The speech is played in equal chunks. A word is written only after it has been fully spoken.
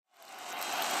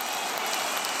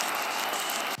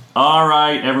All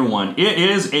right, everyone. It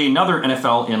is another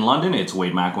NFL in London. It's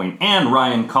Wade McWayne and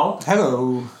Ryan Cull.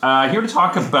 Hello. Here to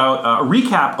talk about a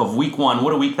recap of Week 1.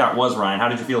 What a week that was, Ryan. How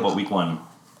did you feel about Week 1?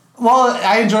 Well,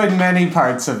 I enjoyed many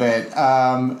parts of it.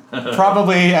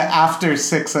 Probably after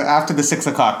the 6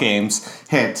 o'clock games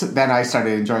hit, then I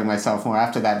started enjoying myself more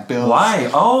after that Bills. Why?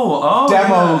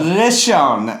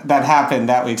 Demolition that happened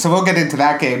that week. So we'll get into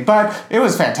that game. But it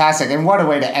was fantastic, and what a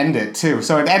way to end it, too.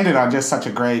 So it ended on just such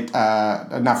a great,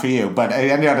 not for you, but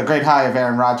it ended on a great high of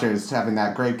Aaron Rodgers having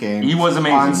that great game. He was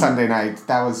amazing. On Sunday night.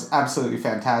 That was absolutely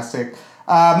fantastic.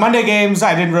 Monday games,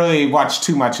 I didn't really watch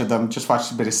too much of them. Just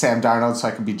watched a bit of Sam Darnold so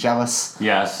I could be jealous.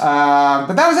 Yes.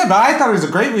 But that was it. But I thought it was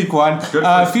a great week one.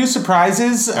 A few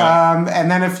surprises,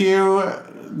 and then a few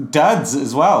duds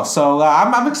as well. So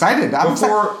I'm excited. I'm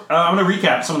going to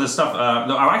recap some of this stuff.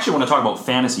 I actually want to talk about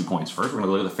fantasy points first. We're going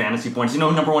to look at the fantasy points. You know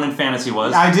who number one in fantasy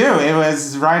was? I do. It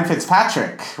was Ryan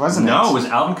Fitzpatrick, wasn't it? No, it was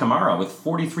Alvin Kamara with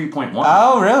 43.1.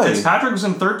 Oh, really? Fitzpatrick was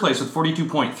in third place with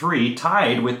 42.3,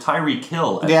 tied with Tyreek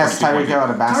Hill at Yes, Tyreek Hill at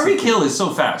a basket. Tyreek Hill is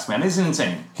so fast, man. This is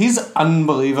insane. He's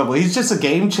unbelievable. He's just a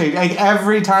game changer. Like,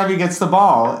 every time he gets the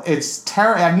ball, it's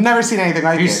terrible. I've never seen anything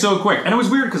like it. He's so quick. And it was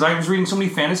weird because I was reading so many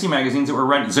fantasy magazines that were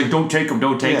writing, it's like, don't take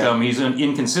him. He's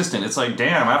inconsistent. It's like,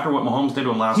 damn, after what Mahomes did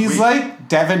to him last week. He's like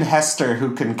Devin Hester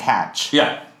who can catch.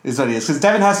 Yeah. Is what he is. Because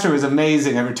Devin Hester was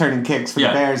amazing at returning kicks for the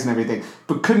Bears and everything,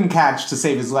 but couldn't catch to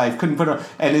save his life. Couldn't put on.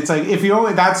 And it's like, if you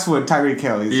only, that's what Tyreek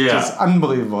Hill is. Just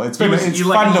unbelievable. It's fun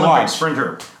to watch.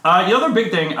 Sprinter. The other big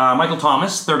thing, Michael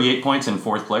Thomas, 38 points in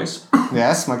fourth place.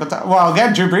 Yes, Michael Thomas. Well,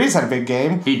 again, Drew Brees had a big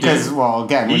game. He did. Because, well,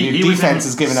 again, when your defense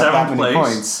is giving up that many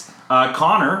points.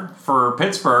 Connor for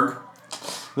Pittsburgh.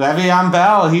 Le'Veon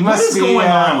Bell, he must be... What is going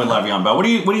on with Le'Veon Bell? What do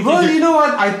you think? Well, you know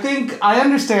what? I think I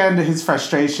understand his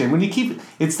frustration. When you keep...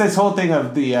 It's this whole thing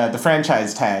of the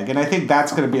franchise tag, and I think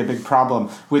that's going to be a big problem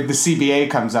when the CBA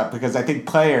comes up, because I think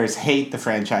players hate the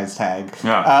franchise tag.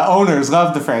 Yeah. Owners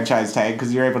love the franchise tag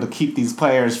because you're able to keep these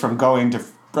players from going to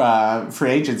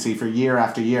free agency for year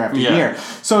after year after year.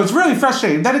 So it's really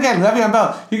frustrating. Then again, Le'Veon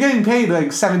Bell, you're getting paid like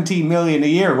 $17 million a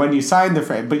year when you sign the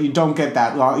frame, but you don't get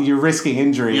that long. You're risking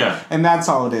injury, and that's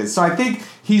all it is. So I think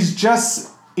he's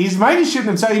might be shooting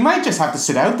himself. He might just have to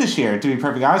sit out this year, to be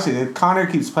perfectly honest with you. If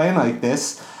Connor keeps playing like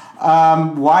this,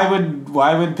 why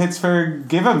would Pittsburgh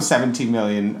give him $17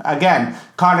 million? Again,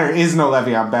 Connor is no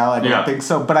Le'Veon Bell. I don't think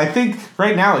so. But I think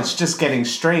right now it's just getting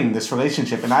strained, this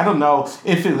relationship. And I don't know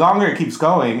if the longer it keeps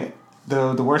going,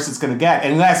 the worse it's going to get,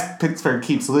 unless Pittsburgh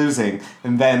keeps losing,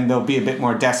 and then they'll be a bit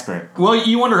more desperate. Well,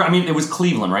 you wonder, I mean, it was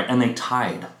Cleveland, right? And they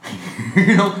tied.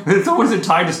 It's always a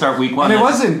tie to start week one. And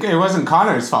it wasn't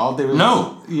Connor's fault.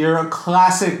 You're a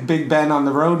classic Big Ben on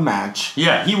the road match.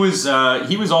 Yeah, he was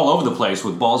all over the place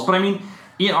with balls. But I mean,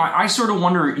 I sort of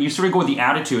wonder, you sort of go with the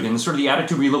attitude, and sort of the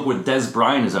attitude where you look with Des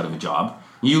Bryant is out of a job.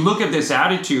 You look at this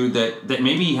attitude that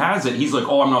maybe he has it. He's like,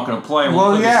 oh, I'm not going to play.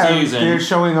 They're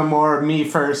showing a more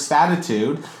me-first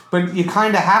attitude. But you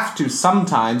kind of have to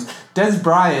sometimes. Des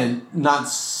Bryant's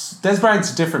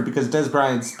different because Des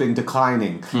Bryant's been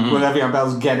declining. When Le'Veon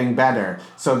Bell's getting better.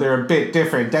 So they're a bit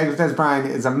different. Des Bryant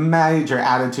is a major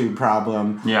attitude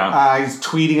problem. Yeah. He's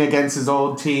tweeting against his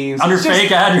old teams. Under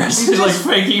fake addresses, like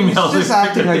fake emails. He's just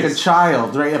acting like a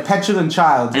child, right? A petulant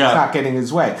child who's not getting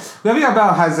his way. Le'Veon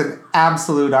Bell has an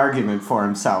absolute argument for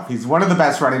himself. He's one of the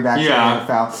best running backs in the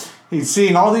NFL. He's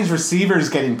seeing all these receivers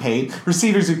getting paid.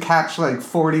 Receivers who catch like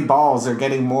 40 balls are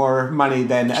getting more money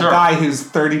than a guy who's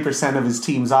 30% of his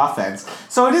team's offense.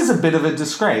 So it is a bit of a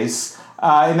disgrace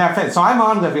in that sense. So I'm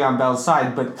on Le'Veon Bell's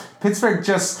side, but Pittsburgh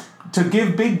just... To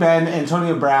give Big Ben,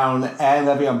 Antonio Brown, and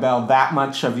Le'Veon Bell that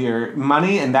much of your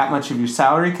money and that much of your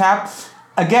salary cap...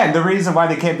 Again, the reason why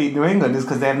they can't beat New England is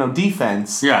because they have no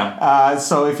defense. Yeah.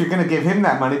 So if you're going to give him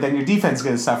that money, then your defense is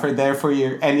going to suffer. Therefore,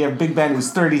 you have Big Ben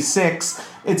who's 36.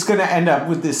 It's going to end up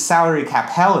with this salary cap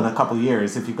hell in a couple of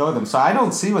years if you go with them. So I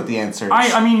don't see what the answer is.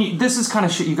 I mean, this is kind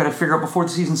of shit you got to figure out before the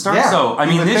season starts. So I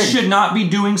mean, this should not be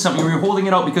doing something. You're holding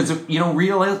it out because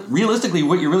realistically,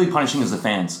 what you're really punishing is the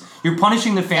fans. You're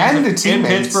punishing the fans and the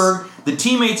teammates in Pittsburgh, the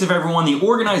teammates of everyone, the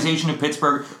organization of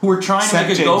Pittsburgh, who are trying to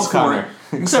make a go for it.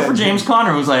 Except for James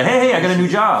Conner, who's like, hey, I got a new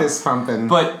job. Fist pumping.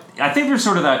 But I think there's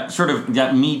sort of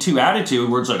that Me Too attitude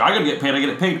where it's like, I got to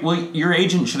get paid. Well, your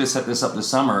agent should have set this up this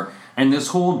summer. And this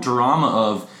whole drama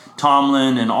of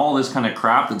Tomlin and all this kind of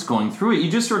crap that's going through it,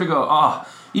 you just sort of go,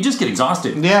 you just get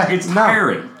exhausted. Yeah. It's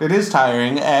tiring. It is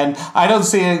tiring. And I don't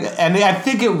see it. And I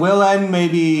think it will end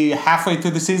maybe halfway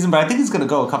through the season, but I think he's going to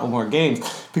go a couple more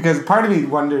games. Because part of me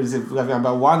wonders if Le'Veon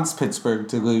Bell wants Pittsburgh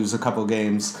to lose a couple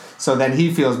games. So then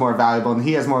he feels more valuable and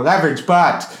he has more leverage.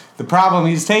 But The problem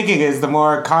he's taking is the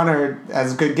more Connor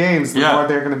has good games, the more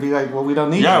they're going to be like, well, we don't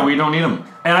need him. Yeah, we don't need him.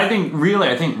 And I think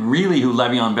really who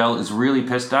Le'Veon Bell is really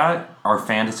pissed at are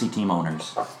fantasy team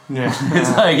owners. Yeah.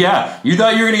 It's like, you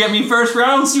thought you were going to get me first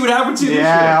round? See what happened to you?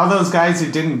 Yeah, all those guys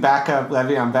who didn't back up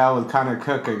Le'Veon Bell with Connor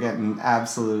Cook are getting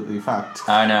absolutely fucked.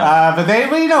 I know. But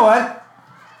you know what?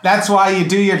 That's why you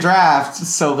do your draft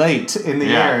so late in the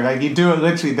year. Like, you do it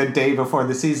literally the day before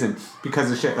the season because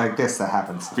of shit like this that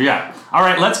happens. Yeah. All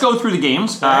right, let's go through the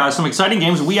games. Some exciting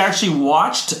games. We actually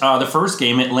watched the first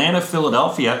game,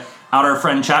 Atlanta-Philadelphia, out our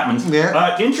friend Chapman's.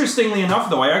 Yeah. Interestingly enough,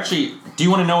 though, do you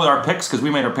want to know our picks? Because we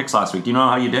made our picks last week. Do you know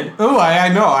how you did? Oh, I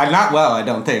know. I'm not well, I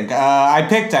don't think. I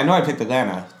know I picked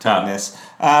Atlanta to win this.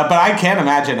 But I can't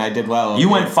imagine I did well. You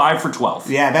went 5 for 12.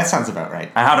 Yeah, that sounds about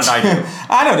right. How did I do?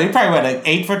 I don't know. You probably went like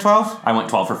 8 for 12? I went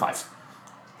 12 for 5.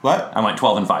 What? I went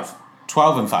 12 and 5.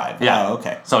 12 and 5. Yeah. Oh,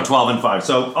 okay. So 12 and 5.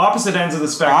 So opposite ends of the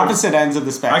spectrum. Opposite ends of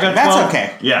the spectrum. I got 12. That's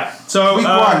okay. Yeah. So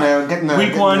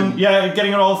week one,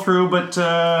 getting it all through. But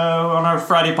on our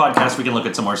Friday podcast, we can look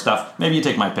at some more stuff. Maybe you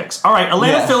take my picks. All right,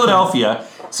 Atlanta-Philadelphia.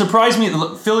 Surprised me.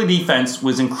 The Philly defense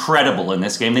was incredible in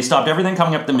this game. They stopped everything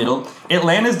coming up the middle.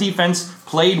 Atlanta's defense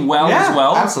played well as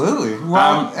well. Absolutely.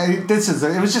 Well,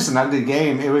 it was just an ugly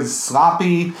game. It was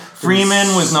sloppy.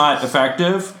 Freeman was not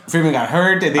effective. Freeman got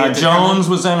hurt. Jones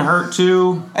was then hurt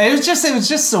too. It was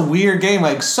just a weird game.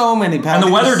 Like, so many penalties. And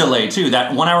the weather delay too.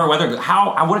 That 1 hour weather.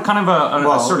 What kind of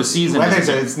a sort of season?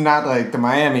 It's not like the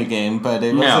Miami game, but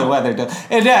it was a weather delay.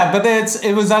 But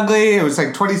it was ugly. It was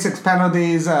like 26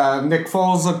 penalties. Nick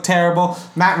Foles looked terrible.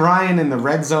 Matt Ryan in the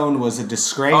red zone was a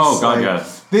disgrace. Oh God, yeah.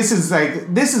 This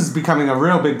is becoming a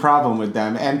real big problem with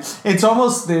them, and it's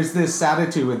almost there's this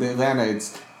attitude with Atlanta.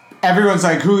 Everyone's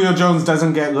like, Julio Jones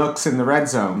doesn't get looks in the red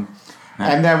zone.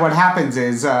 And then what happens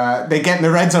is they get in the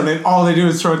red zone and all they do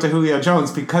is throw it to Julio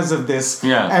Jones because of this.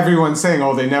 Yeah. Everyone's saying,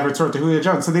 they never throw it to Julio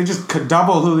Jones. So they just could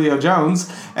double Julio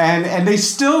Jones and they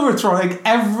still were throwing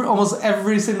almost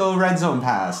every single red zone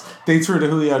pass they threw to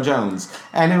Julio Jones.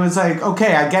 And it was like,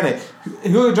 okay, I get it.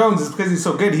 Julio Jones is because he's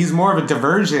so good. He's more of a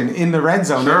diversion in the red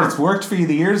zone. Sure. And it's worked for you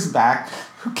the years back.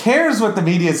 Who cares what the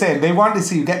media is saying? They want to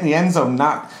see you get in the end zone,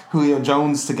 not Julio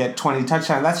Jones to get 20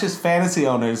 touchdowns. That's just fantasy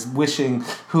owners wishing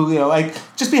Julio,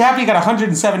 just be happy you got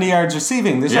 170 yards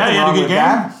receiving. There's nothing wrong with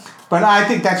that. But I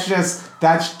think that's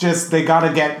just they got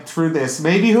to get through this.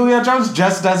 Maybe Julio Jones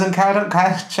just doesn't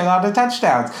catch a lot of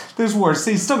touchdowns. There's worse.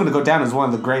 He's still going to go down as one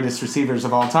of the greatest receivers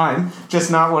of all time,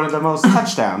 just not one of the most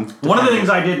touchdowns. One of the things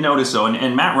I did notice, though,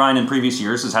 and Matt Ryan in previous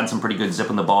years has had some pretty good zip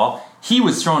in the ball, he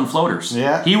was throwing floaters.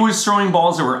 Yeah. He was throwing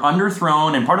balls that were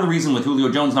underthrown, and part of the reason with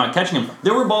Julio Jones not catching him,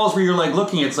 there were balls where you're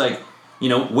looking, it's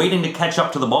waiting to catch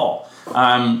up to the ball.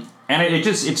 And it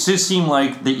just seemed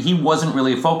like that he wasn't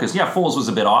really focused. Yeah, Foles was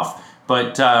a bit off,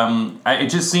 but it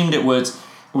just seemed it was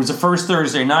the first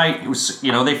Thursday night. It was the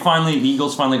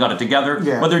Eagles finally got it together.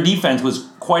 Yeah. But their defense was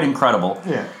quite incredible.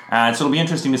 Yeah. So it'll be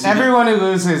interesting to see. Everyone who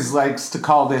loses likes to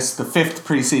call this the 5th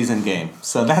preseason game.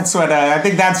 So that's what I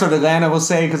think. That's what Atlanta will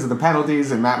say because of the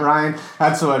penalties and Matt Ryan.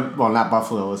 That's what not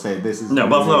Buffalo will say.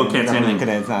 Buffalo can't say anything.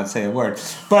 Can not say a word.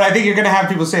 But I think you're going to have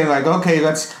people saying okay,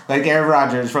 let's Aaron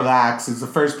Rodgers relax. It's the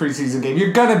first preseason game.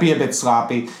 You're going to be a bit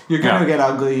sloppy. You're going to get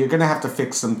ugly. You're going to have to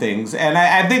fix some things. And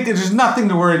I think there's nothing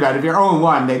to worry about. If you're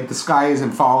 0-1, the sky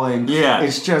isn't falling. Yeah,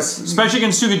 it's just especially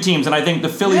against two good teams. And I think the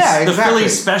Phillies, the Philly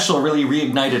special really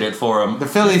reignited it for them. The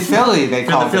Philly, they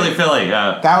called it. The Philly,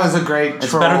 yeah. That was a great troll.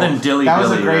 It's better than Dilly. That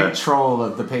was a great troll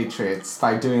of the Patriots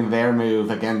by doing their move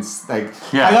against, I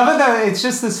love it that it's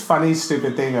just this funny,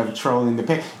 stupid thing of trolling the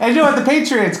Patriots. And you know what, the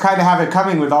Patriots kind of have it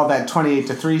coming with all that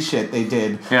 28-3 shit they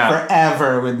did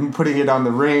forever with putting it on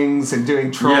the rings and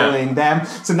doing trolling them.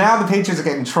 So now the Patriots are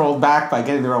getting trolled back by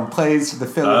getting their own plays to the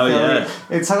Philly. Yeah.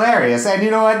 It's hilarious. And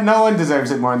you know what, no one deserves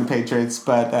it more than the Patriots,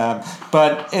 but all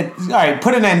right,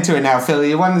 put an end to it now, Philly.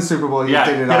 You won the Super Bowl. You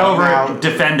did it get all over now. it.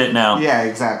 Defend it now. Yeah,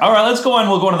 exactly. All right, let's go on.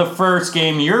 We'll go into the first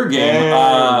game, your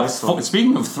game.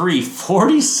 Speaking of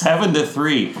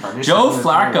 47-3. Joe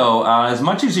Flacco, as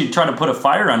much as you try to put a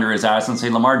fire under his ass and say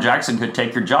Lamar Jackson could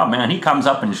take your job, man, he comes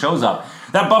up and shows up.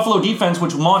 That Buffalo defense,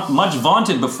 which much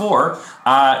vaunted before,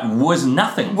 was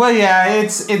nothing. Well, yeah,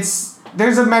 it's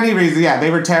there's many reasons. Yeah,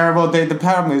 they were terrible. The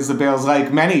problem is the Bills,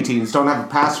 like many teams, don't have a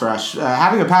pass rush.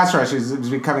 Having a pass rush is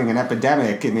becoming an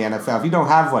epidemic in the NFL. If you don't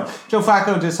have one, Joe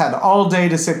Flacco just had all day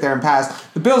to sit there and pass.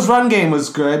 The Bills' run game was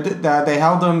good. They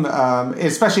held them,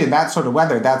 especially in that sort of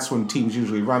weather. That's when teams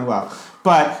usually run well.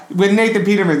 But with Nathan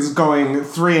Peterman's going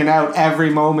 3 and out every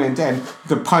moment, and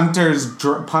the punters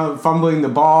fumbling the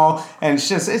ball, and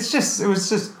it was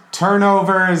just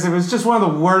turnovers. It was just one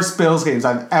of the worst Bills games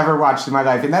I've ever watched in my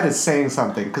life, and that is saying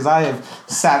something because I have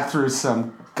sat through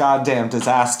some goddamn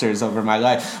disasters over my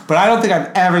life. But I don't think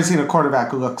I've ever seen a quarterback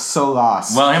who looks so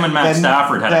lost. Well, him and Matt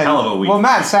Stafford had a hell of a week. Well,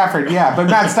 Matt Stafford, yeah, but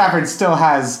Matt Stafford still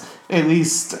has at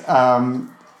least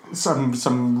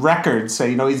some records. So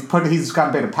he's got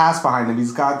a bit of pass behind him.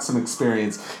 He's got some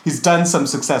experience. He's done some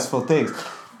successful things.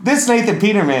 This Nathan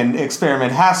Peterman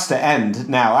experiment has to end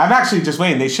now. I'm actually just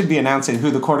waiting. They should be announcing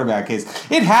who the quarterback is.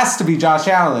 It has to be Josh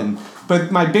Allen. But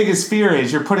my biggest fear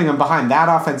is you're putting him behind that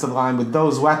offensive line with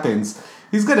those weapons.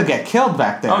 He's going to get killed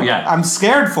back there. Oh, yeah. I'm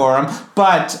scared for him,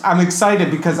 but I'm excited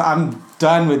because I'm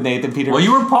done with Nathan Peterman. Well,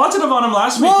 you were positive on him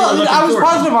last week. Well, I was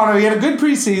positive on him. He had a good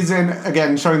preseason.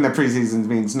 Again, showing that preseason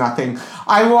means nothing.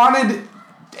 I wanted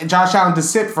Josh Allen to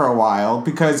sit for a while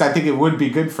because I think it would be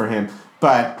good for him.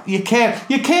 But you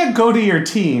can't go to your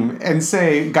team and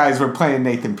say, guys, we're playing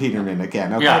Nathan Peterman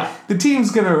again. Okay, yeah. The team's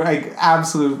gonna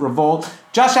absolute revolt.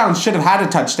 Josh Allen should have had a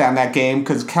touchdown that game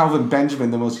because Kelvin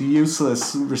Benjamin, the most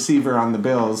useless receiver on the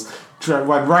Bills,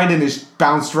 went right in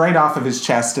bounced right off of his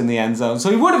chest in the end zone. So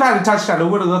he would have had a touchdown. It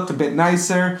would have looked a bit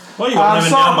nicer. Well, you would have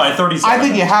been down by 37. I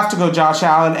think you have to go Josh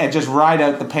Allen and just ride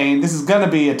out the pain. This is going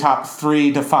to be a top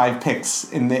 3 to 5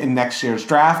 picks in next year's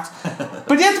draft.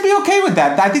 But you have to be okay with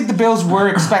that. I think the Bills were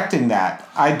expecting that.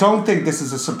 I don't think this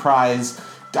is a surprise.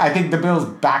 I think the Bills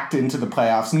backed into the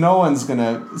playoffs. No one's going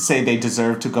to say they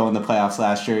deserve to go in the playoffs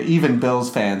last year. Even Bills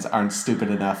fans aren't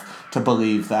stupid enough to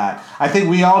believe that. I think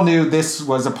we all knew this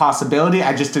was a possibility.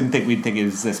 I just didn't think we'd think it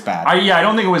was this bad. I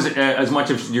don't think it was as much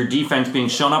of your defense being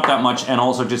shown up that much and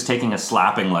also just taking a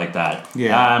slapping like that.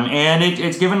 Yeah. And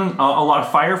it's given a lot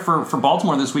of fire for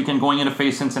Baltimore this weekend going in to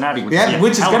face Cincinnati.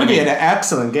 Which is going to be an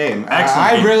excellent game.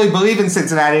 I really believe in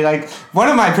Cincinnati. Like, one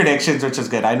of my predictions, which is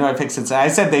good, I know I picked Cincinnati.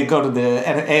 I said they'd go to the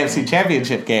AFC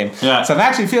Championship game. Yeah. So I'm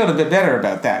actually feeling a bit better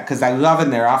about that because I'm loving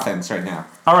their offense right now.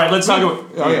 All right, let's talk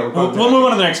about... We'll move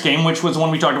on to the next game, which was one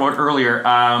we talked about earlier.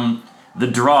 The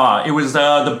draw. It was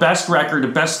the best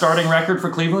starting record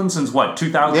for Cleveland since,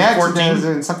 2014?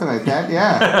 Yeah, something like that,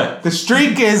 yeah. The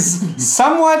streak is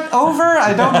somewhat over.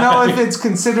 I don't know if it's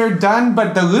considered done,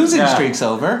 but the losing streak's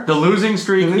over. The losing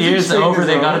streak is over.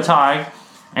 They got a tie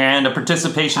and a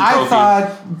participation trophy. I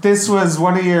thought this was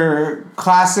one of your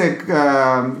classic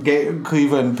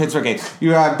Cleveland-Pittsburgh games.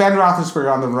 You have Ben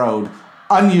Roethlisberger on the road.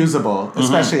 Unusable,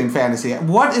 especially in fantasy.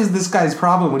 What is this guy's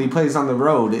problem when he plays on the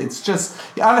road? It's just,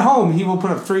 at home, he will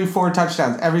put up 3-4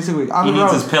 touchdowns every single week. On the road, he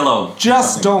needs his pillow.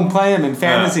 Just don't play him in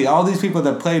fantasy. Yeah. All these people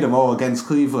that played him, against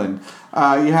Cleveland.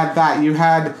 You had that. You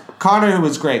had Connor, who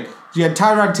was great. You had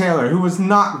Tyrod Taylor, who was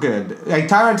not good. Like,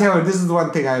 Tyrod Taylor, this is the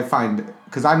one thing I find,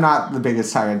 because I'm not the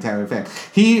biggest Tyrod Taylor fan.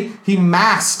 He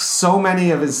masks so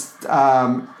many of his...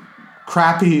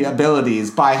 crappy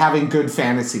abilities by having good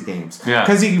fantasy games. Yeah.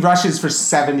 Because he rushes for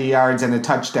 70 yards and a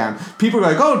touchdown. People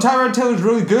are like, Tyrod Taylor's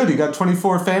really good. He got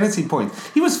 24 fantasy points.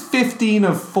 He was 15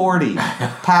 of 40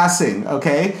 passing,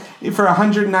 okay? For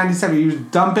 197. He was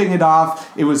dumping it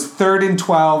off. It was 3rd and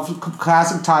 12,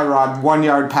 classic Tyrod,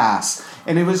 1-yard pass.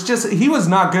 And it was just, he was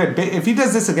not good. If he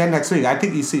does this again next week, I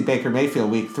think you see Baker Mayfield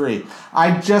week 3.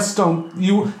 I just don't,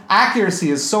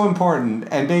 accuracy is so important,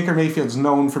 and Baker Mayfield's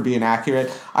known for being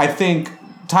accurate. I think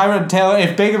Tyrod Taylor,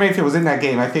 if Baker Mayfield was in that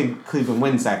game, I think Cleveland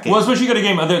wins that game. Well, especially you got a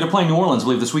game, they're playing New Orleans, I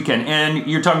believe, this weekend, and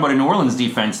you're talking about a New Orleans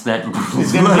defense that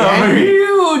is going to be angry. A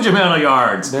huge amount of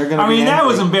yards. That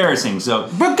was embarrassing. So,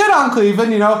 but good on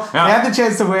Cleveland, Yeah. They had the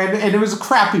chance to win, and it was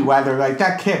crappy weather. Like,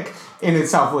 that kick in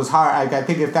itself was hard. I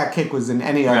think if that kick was in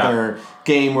any other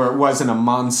game where it wasn't a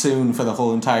monsoon for the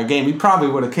whole entire game, he probably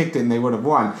would have kicked it and they would have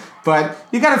won. But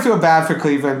you got to feel bad for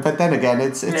Cleveland. But then again,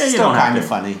 it's still kind of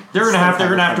funny. They're gonna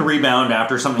have to rebound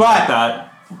after something like that.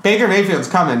 Baker Mayfield's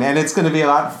coming, and it's going to be a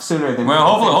lot sooner than.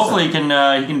 Well, hopefully he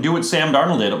can do what Sam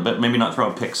Darnold did, but maybe not throw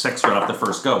a pick 6 right off the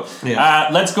first go. Yeah.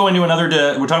 Let's go into another.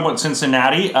 We're talking about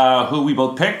Cincinnati, who we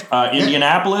both picked.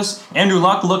 Indianapolis, Andrew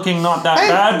Luck looking not that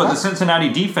bad, but the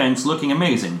Cincinnati defense looking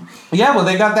amazing. Yeah, well,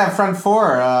 they got that front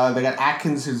four. They got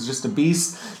Atkins, who's just a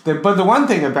beast. But the one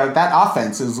thing about that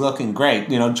offense is looking great.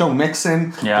 Joe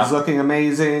Mixon is looking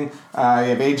amazing. You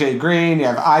have AJ Green, you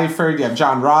have Eifert, you have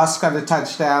John Ross got a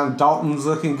touchdown. Dalton's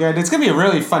looking good. It's going to be a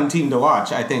really fun team to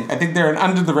watch, I think. I think they're an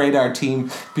under-the-radar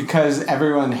team because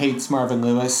everyone hates Marvin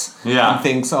Lewis and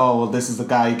thinks, this is the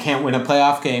guy who can't win a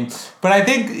playoff game. But I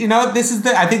think,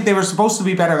 I think they were supposed to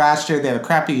be better last year. They had a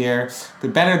crappy year.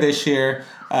 They're better this year.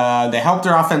 They helped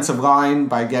their offensive line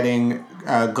by getting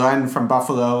Glenn from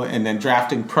Buffalo and then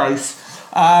drafting Price.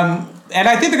 And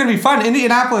I think they're going to be fun.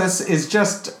 Indianapolis is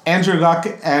just Andrew Luck,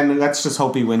 and let's just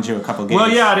hope he wins you a couple games.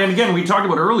 Well, yeah, and again, we talked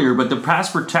about earlier, but the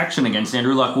pass protection against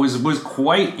Andrew Luck was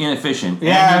quite inefficient.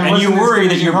 Yeah, and you worry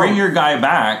that you bring your guy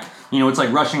back It's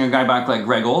like rushing a guy back like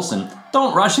Greg Olsen.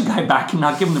 Don't rush a guy back and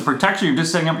not give him the protection. You're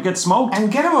just setting up to get smoked.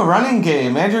 And get him a running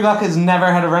game. Andrew Luck has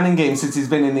never had a running game since he's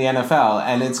been in the NFL,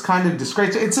 and it's kind of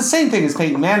disgraceful. It's the same thing as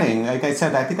Peyton Manning. Like I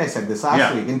said, I think I said this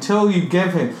last week. Until you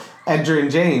give him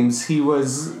Edgerrin James, he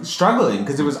was struggling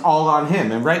because it was all on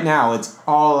him. And right now, it's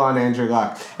all on Andrew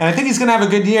Luck. And I think he's going to have a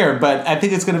good year, but I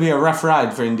think it's going to be a rough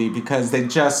ride for Indy because they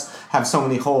just have so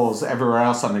many holes everywhere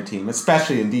else on their team,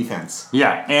 especially in defense.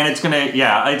 Yeah, and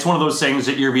it's one of those things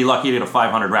that you'll be lucky to get a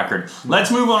 500 record.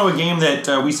 Let's move on to a game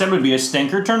that we said would be a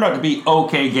stinker. Turned out to be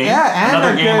okay game. Yeah, and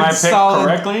another a game good, I picked solid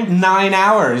correctly. 9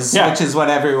 hours, which is what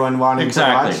everyone wanted to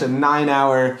watch. A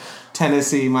 9-hour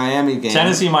Tennessee-Miami game.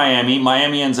 Tennessee-Miami.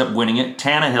 Miami ends up winning it.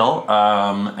 Tannehill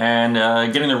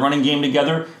and getting the running game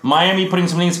together. Miami putting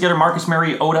some things together. Marcus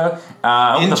Mariota with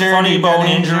a funny bone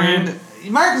injury.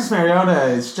 Marcus Mariota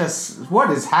is just... What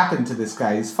has happened to this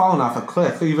guy? He's fallen off a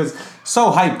cliff. He was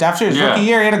so hyped after his rookie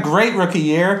year. He had a great rookie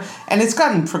year. And it's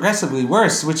gotten progressively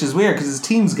worse, which is weird because his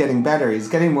team's getting better. He's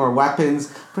getting more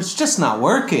weapons. But it's just not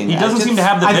working. He doesn't seem to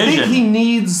have the vision. I think he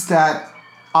needs that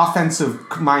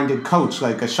offensive-minded coach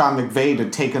like a Sean McVay to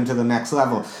take him to the next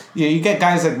level. You get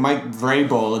guys like Mike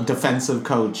Vrabel, a defensive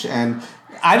coach, and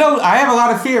I have a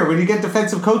lot of fear when you get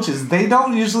defensive coaches. They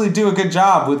don't usually do a good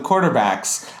job with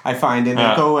quarterbacks, I find. And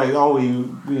they go like,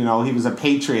 he was a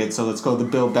Patriot, so let's go the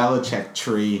Bill Belichick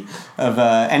tree of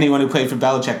anyone who played for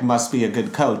Belichick must be a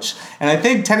good coach. And I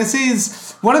think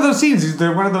Tennessee's one of those teams.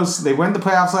 They're one of those. They went the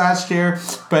playoffs last year,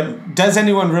 but does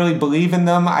anyone really believe in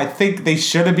them? I think they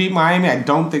should have beat Miami. I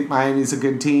don't think Miami's a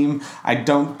good team. I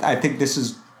think this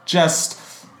is just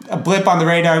a blip on the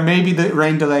radar. Maybe the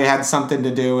rain delay had something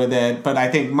to do with it, but I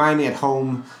think Miami at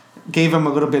home gave them a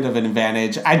little bit of an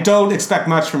advantage. I don't expect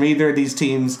much from either of these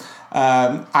teams.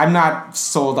 I'm not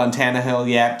sold on Tannehill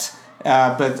yet,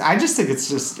 but I just think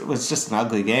it was just an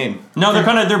ugly game. No,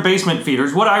 they're basement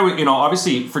feeders.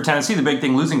 Obviously for Tennessee, the big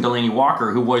thing losing Delaney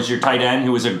Walker, who was your tight end,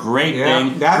 who was a great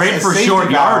thing, great for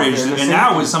short yardage, and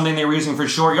that was something they were using for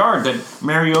short yard that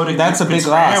Mariota could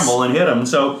scramble and hit him.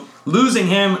 So losing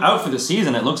him out for the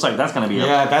season, it looks like that's going to be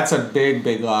that's a big,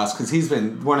 big loss because he's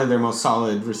been one of their most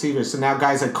solid receivers. So now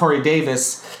guys like Corey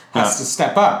Davis has to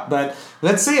step up. But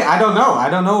let's see. I don't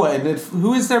know. And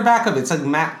who is their backup? It's like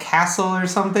Matt Castle or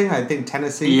something. I think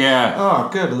Tennessee. Yeah. Oh,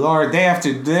 good Lord.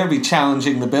 They'll be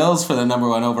challenging the Bills for the number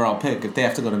 1 overall pick if they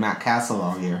have to go to Matt Castle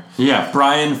all year. Yeah,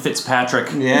 Brian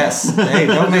Fitzpatrick. Yes. Hey,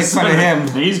 don't make fun of him.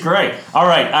 He's great. All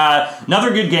right.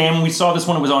 Another good game. We saw this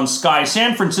one. It was on Sky.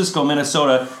 San Francisco,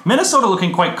 Minnesota. Minnesota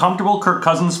looking quite comfortable. Kirk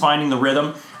Cousins finding the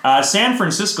rhythm. San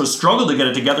Francisco struggled to get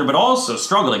it together, but also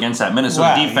struggled against that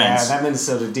Minnesota defense. Yeah, that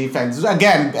Minnesota defense.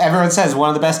 Again, everyone says one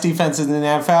of the best defenses in the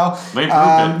NFL. They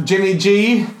proved it. Jimmy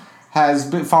G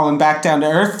has fallen back down to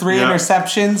earth. 3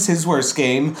 interceptions, his worst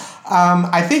game.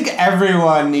 I think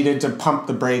everyone needed to pump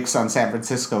the brakes on San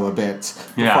Francisco a bit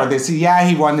before this. Yeah,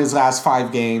 he won his last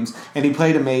 5 games, and he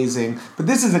played amazing. But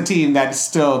this is a team that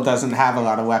still doesn't have a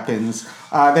lot of weapons.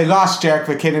 They lost Jerick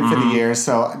McKinnon for the year,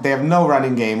 so they have no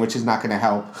running game, which is not going to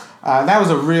help. That was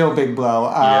a real big blow.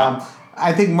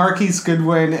 I think Marquise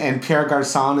Goodwin and Pierre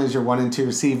Garçon as your 1 and 2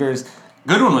 receivers.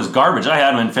 Goodwin was garbage. I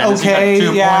had him in fantasy. Okay, 2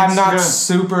 points. I'm not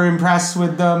super impressed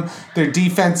with them. Their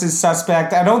defense is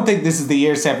suspect. I don't think this is the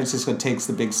year San Francisco takes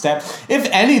the big step. If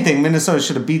anything, Minnesota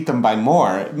should have beat them by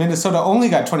more. Minnesota only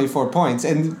got 24 points,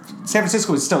 and San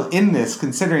Francisco was still in this,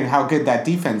 considering how good that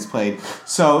defense played.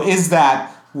 So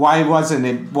why wasn't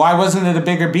it a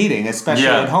bigger beating, especially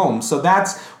at home? So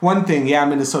that's one thing. Yeah,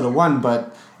 Minnesota won,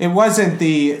 but it wasn't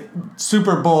the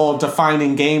Super Bowl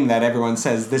defining game that everyone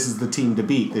says this is the team to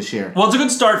beat this year. Well, it's a good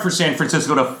start for San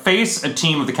Francisco to face a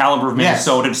team of the caliber of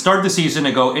Minnesota, to start the season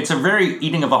and go, it's a very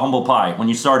eating of a humble pie. When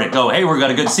you start it, go, hey, we've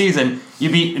got a good season. You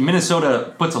beat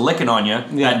Minnesota, puts a licking on you.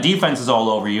 Yeah. That defense is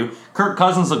all over you. Kirk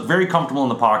Cousins looked very comfortable in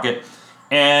the pocket.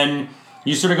 And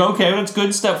you sort of go, okay, that's a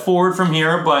good step forward from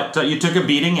here, but you took a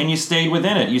beating and you stayed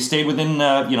within it. You stayed within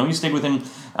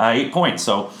 8 points.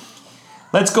 So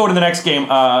let's go to the next game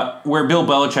where Bill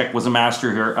Belichick was a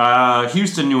master here.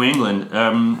 Houston, New England.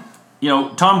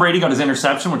 Tom Brady got his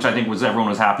interception, which I think everyone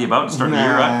was happy about to start the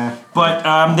year.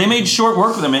 But they made short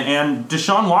work with him, and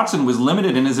Deshaun Watson was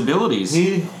limited in his abilities.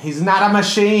 He's not a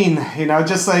machine,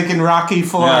 just like in Rocky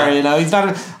IV. Yeah. He's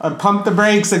not pump the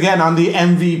brakes again on the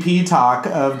MVP talk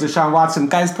of Deshaun Watson.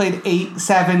 Guys played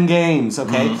 7 games.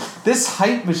 Okay, this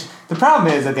hype machine. The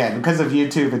problem is again because of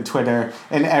YouTube and Twitter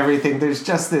and everything. There's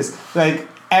just this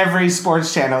every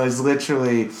sports channel is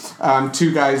literally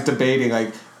 2 guys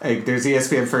debating Like, there's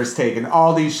ESPN First Take and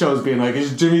all these shows being like,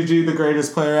 is Jimmy G the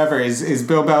greatest player ever? Is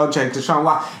Bill Belichick, Deshaun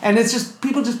Watson? And it's just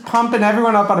people just pumping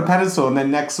everyone up on a pedestal, and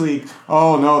then next week,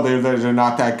 oh no, they're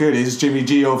not that good. Is Jimmy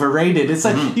G overrated? It's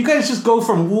like you guys just go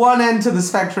from one end to the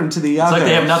spectrum to the other. It's like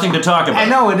they have nothing to talk about. I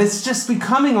know, and it's just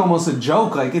becoming almost a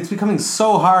joke. Like, it's becoming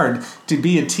so hard to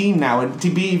be a team now and to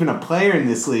be even a player in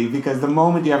this league, because the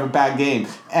moment you have a bad game,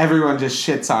 everyone just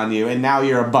shits on you, and now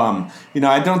you're a bum. You know,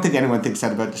 I don't think anyone thinks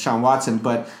that about Deshaun Watson,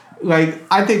 but like,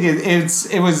 I think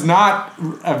it was not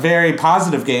a very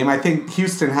positive game. I think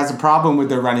Houston has a problem with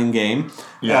their running game.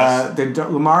 Yes.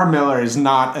 Lamar Miller is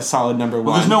not a solid number one.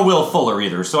 Well, there's no Will Fuller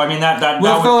either. So I mean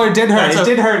Will Fuller did hurt. It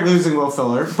did hurt losing Will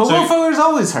Fuller, but Will Fuller's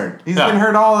always hurt. He's been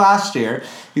hurt all last year.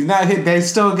 He's not hit. They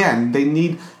still, again,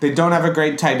 they don't have a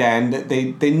great tight end.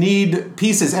 They need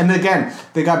pieces, and again,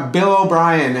 they got Bill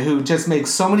O'Brien, who just makes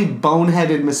so many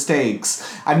boneheaded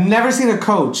mistakes. I've never seen a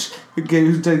coach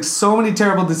who takes so many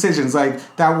terrible decisions,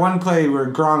 like that one play where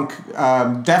Gronk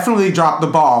definitely dropped the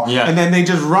ball, and then they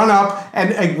just run up,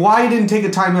 and like, why didn't take a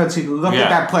timeout to look at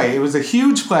that play? It was a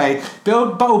huge play.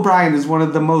 Bill O'Brien is one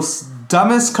of the most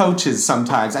dumbest coaches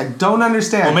sometimes. I don't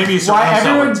understand. Well, maybe why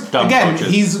everyone's dumb coaches.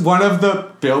 He's one of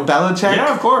the Bill Belichick,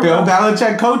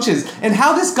 Belichick coaches. And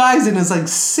how this guy's in his like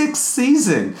 6th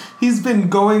season. He's been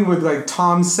going with like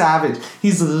Tom Savage.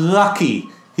 He's lucky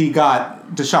he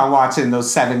got Deshaun Watson those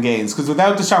 7 games, because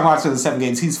without Deshaun Watson in the 7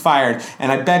 games, he's fired,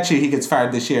 and I bet you he gets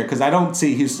fired this year, because I don't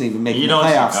see Houston even making the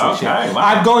playoffs this year. Wow.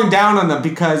 I'm going down on them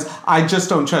because I just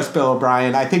don't trust Bill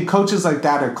O'Brien. I think coaches like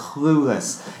that are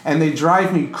clueless, and they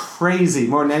drive me crazy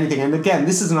more than anything. And again,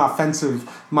 this is an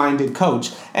offensive-minded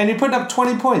coach, and he put up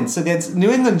 20 points against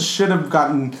New England. Should have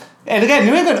gotten. And again,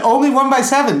 New England only won by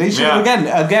 7. They should have,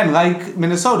 again, like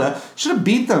Minnesota, should have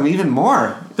beat them even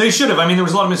more. They should have. I mean, there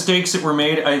was a lot of mistakes that were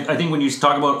made. I think when you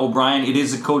talk about O'Brien, it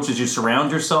is the coaches you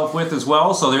surround yourself with as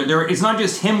well. So it's not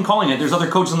just him calling it. There's other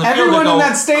coaches in the field that go, everyone in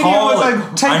that stadium was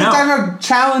like, take the time to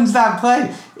challenge that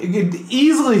play. It could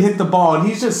easily hit the ball, and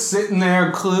he's just sitting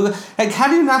there clueless. Like, how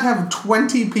do you not have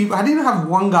 20 people? How do you not have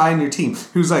one guy on your team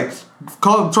who's like,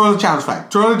 throw the challenge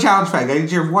flag. Throw the challenge flag.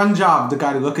 It's your one job, the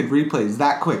guy to look at replays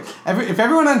that quick. If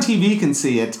everyone on TV can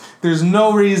see it, there's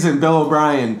no reason Bill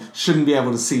O'Brien shouldn't be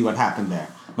able to see what happened there.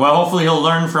 Well, hopefully he'll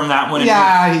learn from that when he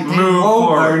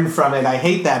won't learn from it. I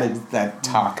hate that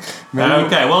talk.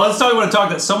 Okay, well, let's talk about a talk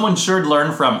that someone should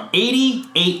learn from.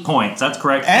 88 points. That's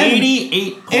correct. And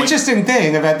 88 points. Interesting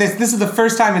thing about this is the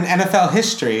first time in NFL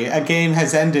history a game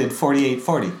has ended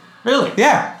 48-40. Really?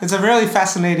 Yeah, it's a really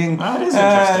fascinating. That is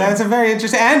interesting. That's a very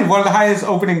interesting, and one of the highest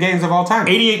opening games of all time.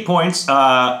 88 points.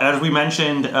 As we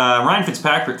mentioned, Ryan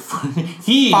Fitzpatrick,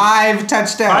 5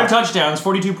 touchdowns. 5 touchdowns,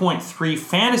 42.3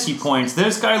 fantasy points.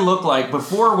 This guy looked like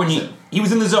before when he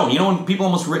was in the zone. You know when people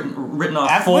almost written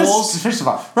off Foles? First of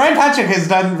all, Ryan Fitzpatrick has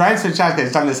done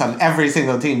this on every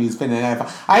single team he's been in NFL.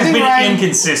 He's been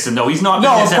inconsistent, though. He's not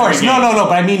been this every game. No,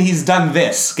 but I mean he's done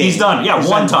this game. He's done,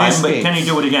 one time, but can he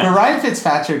do it again? But Ryan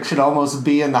Fitzpatrick should almost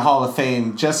be in the Hall of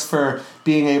Fame just for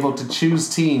being able to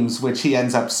choose teams which he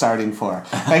ends up starting for.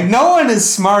 Like, no one is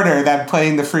smarter than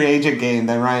playing the free agent game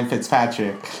than Ryan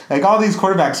Fitzpatrick. Like, all these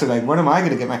quarterbacks are like, when am I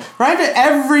going to get my...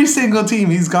 Every single team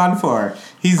he's gone for,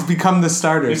 he's become the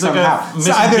starter somehow. Like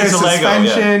so either a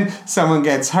suspension, someone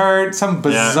gets hurt, some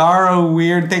bizarro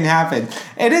weird thing happened.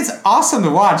 It is awesome to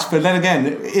watch, but then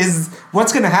again,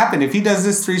 what's going to happen if he does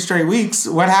this 3 straight weeks?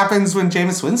 What happens when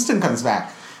Jameis Winston comes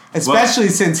back? Especially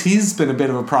since he's been a bit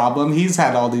of a problem. He's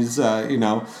had all these,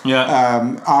 off-the-field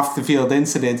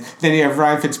incidents. Then you have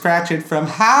Ryan Fitzpatrick from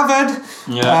Harvard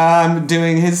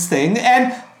doing his thing.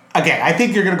 And, again, I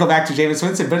think you're going to go back to Jameis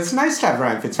Winston, but it's nice to have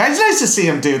Ryan Fitzpatrick. It's nice to see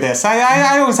him do this.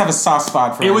 I always have a soft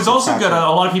spot for him. It was also good. A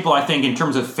lot of people, I think, in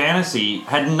terms of fantasy,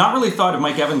 had not really thought of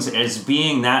Mike Evans as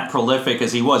being that prolific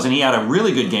as he was, and he had a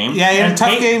really good game. Yeah, he had a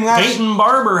tough game last year. Peyton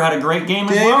Barber had a great game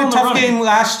as well. He had a tough game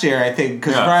last year, I think,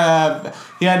 because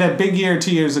he had a big year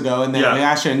 2 years ago, and then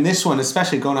last year, and this one,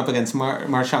 especially going up against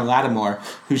Marshawn Lattimore,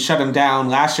 who shut him down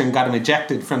last year and got him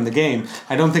ejected from the game.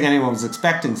 I don't think anyone was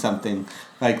expecting something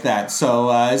like that. So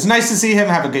it's nice to see him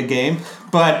have a good game.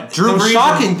 But Drew Brees,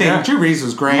 shocking thing, Drew Brees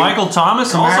was great. Michael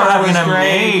Thomas also having an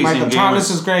amazing game. Michael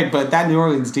Thomas was great, but that New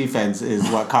Orleans defense is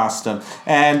what cost them.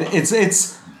 And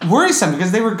it's worrisome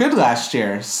because they were good last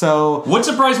year. So what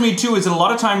surprised me too is that a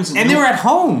lot of times they were at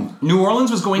home. New Orleans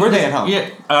was going. Were they at home?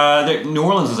 Yeah, New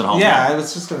Orleans was at home. Yeah, I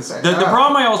was just going to say. The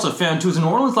problem I also found too is New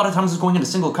Orleans a lot of times was going into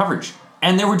single coverage.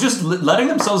 And they were just letting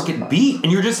themselves get beat.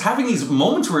 And you're just having these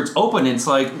moments where it's open. And it's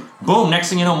like, boom, next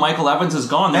thing you know, Michael Evans is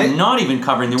gone. They're not even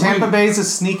covering. Tampa Bay's a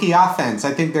sneaky offense.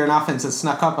 I think they're an offense that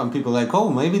snuck up on people like,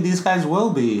 oh, maybe these guys will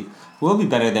be will be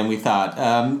better than we thought.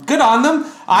 Good on them.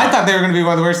 I thought they were going to be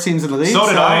one of the worst teams in the league. So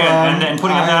did I, and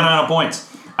putting up that amount of points.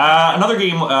 Another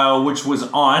game which was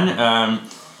on.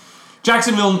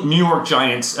 Jacksonville, New York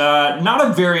Giants. Not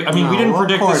a very... I mean, we didn't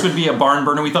predict this would be a barn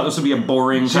burner. We thought this would be a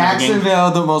boring kind of game.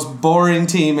 Jacksonville, the most boring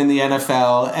team in the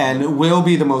NFL, and will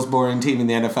be the most boring team in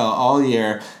the NFL all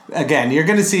year. Again, you're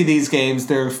going to see these games.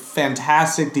 They're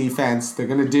fantastic defense. They're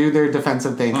going to do their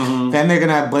defensive thing. Mm-hmm. Then they're going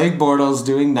to have Blake Bortles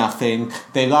doing nothing.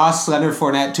 They lost Leonard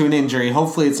Fournette to an injury.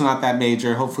 Hopefully it's not that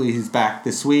major. Hopefully he's back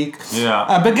this week.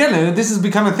 Yeah. But again, this has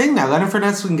become a thing now. Leonard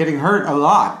Fournette's been getting hurt a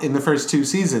lot in the first 2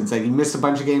 seasons. Like, he missed a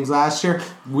bunch of games last year.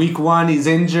 Week 1, he's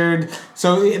injured.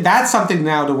 So that's something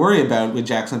now to worry about with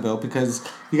Jacksonville, because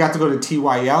you got to go to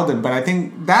T.Y. Yeldon. But I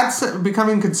think that's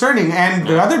becoming concerning. And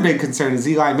the other big concern is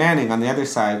Eli Manning on the other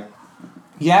side.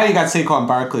 Yeah, you got Saquon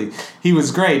Barkley. He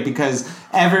was great because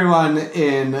everyone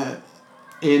in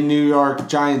New York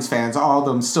Giants fans, all of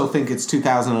them still think it's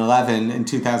 2011 and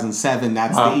 2007.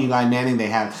 That's the Eli Manning they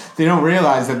have. They don't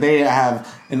realize that they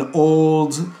have an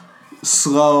old,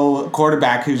 slow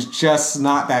quarterback who's just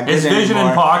not that good anymore. His vision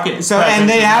and pocket. So, and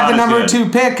they have the number 2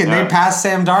 pick, and they passed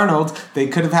Sam Darnold. They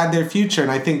could have had their future, and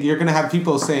I think you're going to have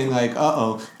people saying like,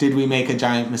 "Uh-oh, did we make a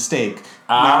giant mistake?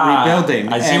 Not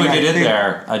rebuilding." I see what you did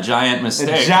there. A giant mistake.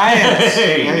 A giant.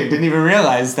 I didn't even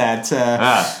realize that.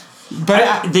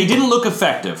 But they didn't look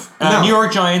effective. No. New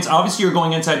York Giants, obviously you're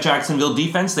going inside Jacksonville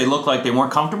defense. They look like they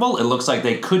weren't comfortable. It looks like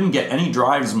they couldn't get any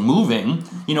drives moving.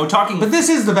 But this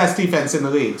is the best defense in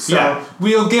the league. So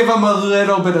we'll give them a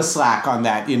little bit of slack on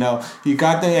that. You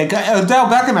got Odell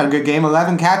Beckham had a good game,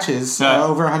 11 catches,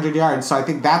 over 100 yards. So I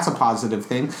think that's a positive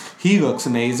thing. He looks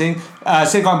amazing.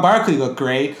 Saquon Barkley looked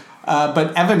great.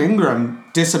 But Evan Ingram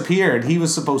disappeared. He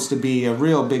was supposed to be a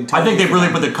real big time. I think they really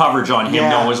put the coverage on him,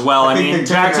 though, as well. I mean,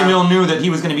 Jacksonville knew that he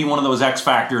was going to be one of those X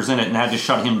factors in it and had to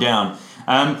shut him down.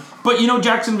 But,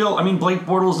 Jacksonville, I mean, Blake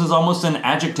Bortles is almost an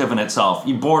adjective in itself.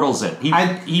 He Bortles it.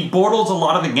 He Bortles a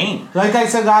lot of the game. Like I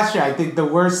said last year, I think the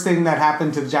worst thing that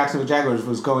happened to the Jacksonville Jaguars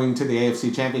was going to the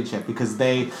AFC Championship, because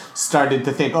they started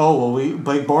to think,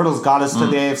 Blake Bortles got us to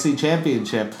the AFC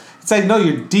Championship. It's like, no,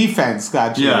 your defense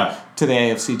got you to the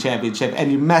AFC Championship,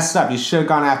 and you messed up. You should have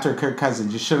gone after Kirk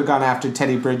Cousins. You should have gone after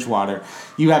Teddy Bridgewater.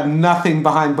 You have nothing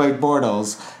behind Blake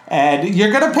Bortles, and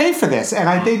you're going to pay for this. And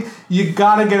I think you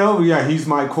got to get over, he's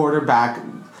my quarterback.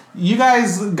 You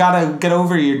guys got to get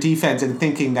over your defense and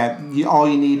thinking that all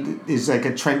you need is like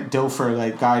a Trent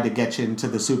Dilfer guy to get you into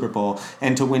the Super Bowl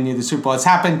and to win you the Super Bowl. It's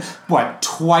happened,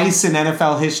 twice in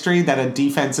NFL history that a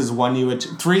defense has won you,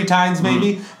 3 times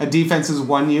maybe, a defense has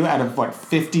won you out of,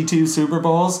 52 Super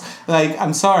Bowls?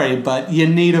 I'm sorry, but you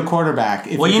need a quarterback.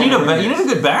 Well, you need a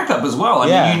good backup as well.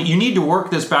 I mean, you need to work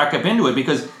this backup into it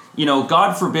because,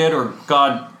 God forbid or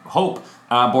God hope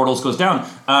Bortles goes down.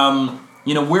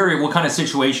 What kind of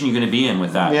situation you're going to be in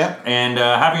with that. Yeah. And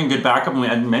having a good backup,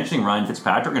 and mentioning Ryan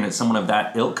Fitzpatrick, and it's someone of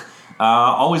that ilk,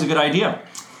 always a good idea.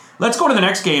 Let's go to the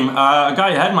next game. A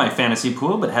guy who had my fantasy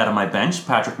pool but had on my bench,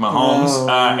 Patrick Mahomes,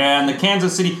 and the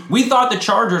Kansas City. We thought the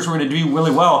Chargers were going to do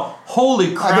really well.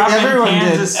 Holy crap,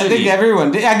 Kansas City. I think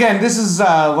everyone did. Again, this is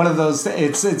one of those,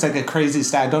 it's like a crazy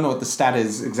stat. I don't know what the stat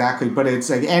is exactly, but it's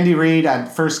like Andy Reid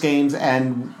at first games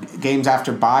and games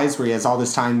after byes where he has all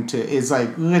this time is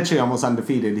literally almost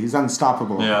undefeated. He's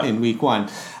unstoppable in week 1.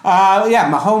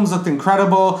 Mahomes looked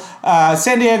incredible. Los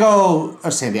Angeles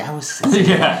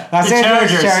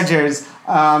Chargers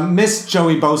missed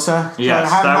Joey Bosa.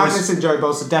 Yes, missing Joey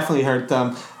Bosa definitely hurt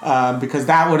them because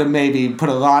that would have maybe put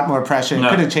a lot more pressure and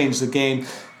could have changed the game.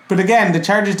 But again, the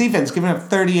Chargers defense giving up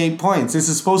 38 points. This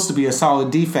is supposed to be a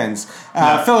solid defense.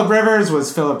 Phillip Rivers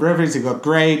was Phillip Rivers. He looked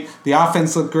great. The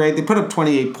offense looked great. They put up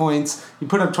 28 points. You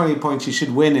put up 28 points, you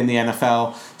should win in the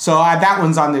NFL. So that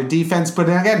one's on their defense. But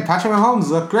again, Patrick Mahomes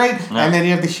looked great. Yeah. And then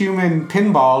you have the human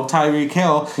pinball, Tyreek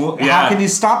Hill. Well, how can you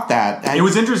stop that? It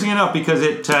was interesting enough because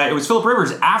it was Phillip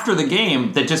Rivers after the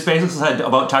game that just basically said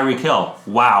about Tyreek Hill,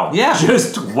 wow. Yeah.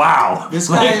 Just wow. This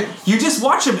guy... you just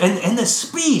watch him and the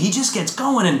speed, he just gets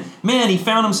going. And man, he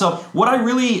found himself. What I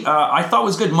really I thought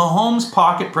was good, Mahomes'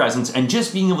 pocket presence and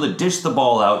just being able to dish the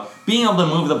ball out, being able to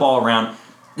move the ball around.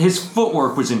 His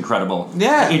footwork was incredible.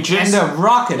 Yeah, and a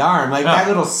rocket arm. That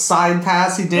little side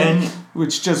pass he did.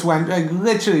 which just went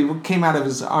literally came out of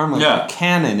his arm like a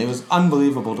cannon. It was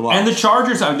unbelievable to watch. And the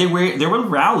Chargers, they were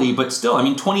rally, but still,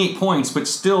 28 points, but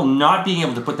still not being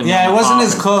able to put them. Yeah, it wasn't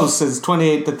as close as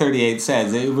 28-38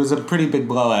 says. It was a pretty big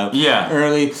blowout.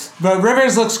 Early, but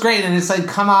Rivers looks great, and it's like,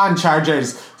 come on,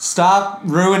 Chargers, stop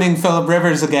ruining Phillip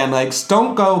Rivers again. Like,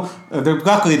 don't go.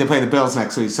 Luckily, they play the Bills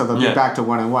next week, so they'll be back to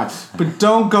 1-1. But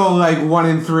don't go like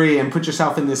 1-3 and put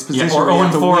yourself in this position. Or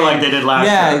 0-4 like they did last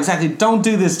year. Yeah, exactly. Don't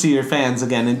do this to your fans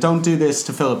again, and don't do this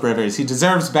to Phillip Rivers. He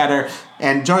deserves better.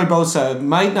 And Joey Bosa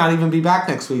might not even be back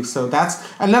next week, so that's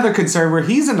another concern where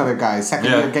he's another guy,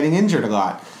 second year, getting injured a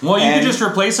lot. Well, you could just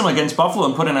replace him against Buffalo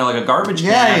and put in a garbage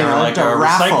can or like a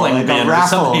recycling bin or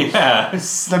something. Yeah.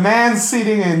 The man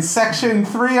seating in section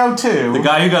 302. The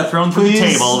guy who got thrown through the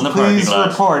table in the parking lot. Please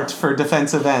report for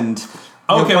defensive end.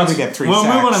 Okay, we'll get 3 we'll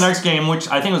sacks. move on to the next game, which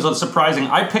I think was a little surprising.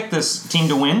 I picked this team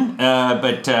to win,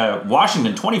 but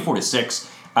Washington 24-6.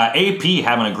 AP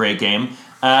having a great game.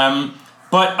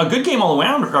 But a good game all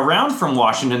around from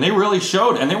Washington. They really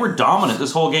showed, and they were dominant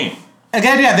this whole game.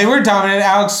 Again, yeah, they were dominant.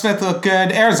 Alex Smith looked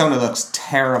good. Arizona looks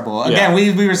terrible. Again,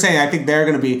 we were saying I think they're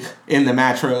going to be in the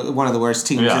match for one of the worst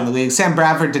teams in the league. Sam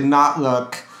Bradford did not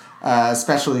look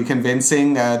especially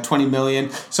convincing, $20 million.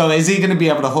 So is he going to be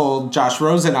able to hold Josh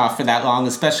Rosen off for that long,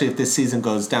 especially if this season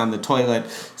goes down the toilet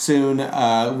soon,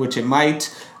 which it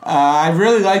might. I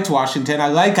really liked Washington. I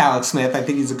like Alex Smith. I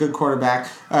think he's a good quarterback.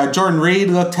 Jordan Reed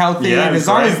looked healthy, and as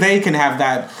long as they can have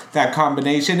that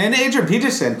combination. And Adrian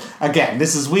Peterson, again,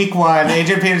 this is week 1.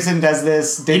 Adrian Peterson does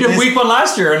this. He did week 1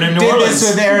 last year in New Orleans. Did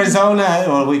this with Arizona.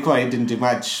 Well, week 1 he didn't do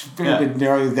much.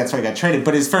 That's why he got traded.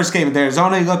 But his first game with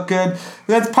Arizona, he looked good.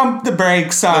 Let's pump the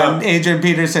brakes on Adrian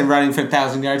Peterson running for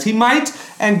 1,000 yards. He might,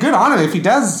 and good on him. If he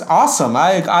does, awesome.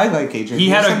 I like Adrian Peterson. He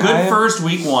had a good first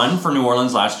week 1 for New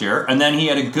Orleans last year, and then he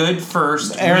had a good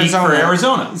first week for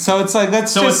Arizona. So it's like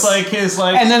it's like his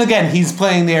and then again he's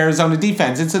playing the Arizona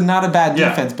defense. It's not a bad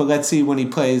defense, but let's see when he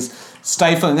plays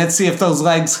stifling. Let's see if those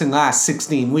legs can last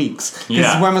 16 weeks.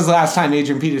 Because when was the last time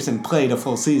Adrian Peterson played a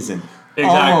full season?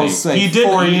 Exactly. Almost 4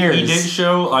 years. He did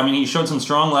show. He showed some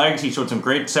strong legs. He showed some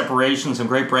great separation, some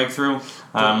great breakthrough.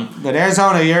 But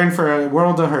Arizona, you're in for a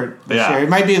world of hurt this year. It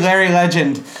might be Larry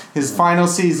Legend, his final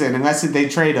season, unless they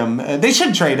trade him. They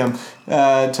should trade him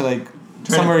to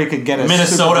somewhere he could get a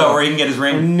Minnesota where he can get his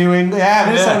ring. New England,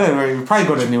 Minnesota. Or he would probably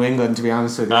go to New England, to be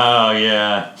honest with you. Oh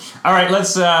yeah. All right,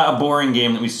 let's a boring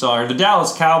game that we saw here. The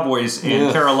Dallas Cowboys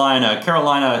in Carolina.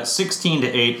 Carolina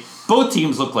 16-8. Both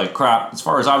teams look like crap, as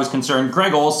far as I was concerned.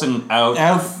 Greg Olsen out.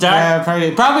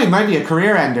 Probably might be a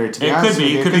career ender, to be honest with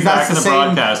you. It could be back in the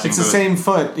broadcasting. It's the same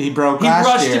foot he broke last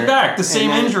year. He rushed it back. The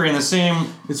same injury and the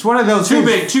same... It's one of those...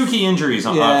 Two key injuries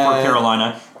for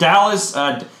Carolina. Dallas...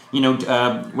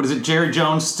 what is it? Jerry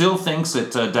Jones still thinks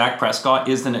that Dak Prescott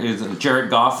is the Jared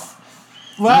Goff.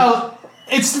 Well,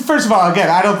 it's first of all, again,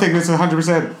 I don't think this is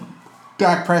 100%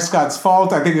 Dak Prescott's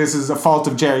fault. I think this is a fault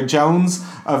of Jerry Jones,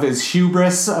 of his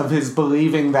hubris, of his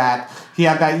believing that he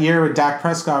had that year with Dak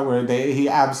Prescott where he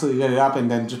absolutely lit it up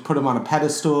and then just put him on a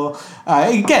pedestal.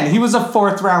 Again, he was a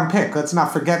 4th-round pick. Let's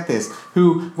not forget this.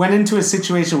 Who went into a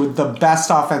situation with the best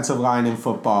offensive line in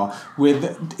football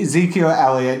with Ezekiel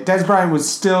Elliott. Des Bryant was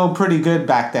still pretty good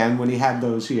back then when he had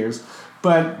those years.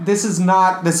 But this is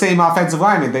not the same offensive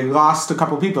lineman. They lost a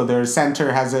couple people. Their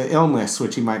center has an illness,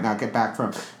 which he might not get back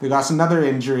from. They lost another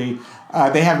injury.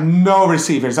 They have no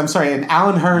receivers. I'm sorry, and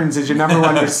Allen Hurns is your number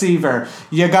 1 receiver.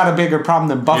 You got a bigger problem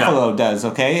than Buffalo does,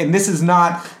 okay? And this is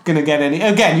not going to get any...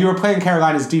 Again, you were playing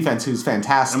Carolina's defense, who's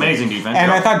fantastic. Amazing defense.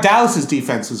 And I thought Dallas's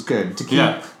defense was good. To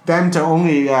keep them to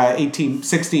only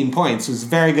 16 points was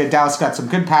very good. Dallas got some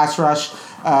good pass rush.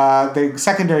 The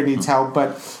secondary needs help,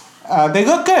 but... they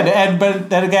look good, but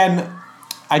then again,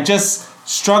 I just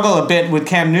struggle a bit with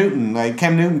Cam Newton. Like,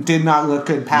 Cam Newton did not look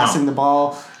good passing the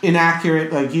ball,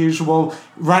 inaccurate like usual,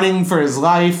 running for his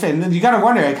life, and you got to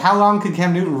wonder, like, how long could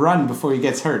Cam Newton run before he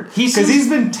gets hurt? Because he's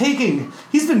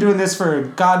been doing this for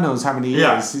God knows how many years.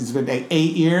 Yeah. He's been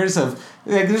 8 years of.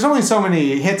 Like, there's only so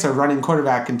many hits a running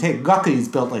quarterback can take. Luckily, he's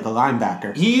built like a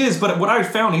linebacker. He is, but what I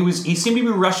found, he seemed to be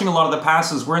rushing a lot of the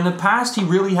passes, where in the past he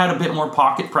really had a bit more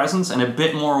pocket presence and a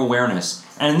bit more awareness.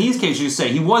 And in these cases, you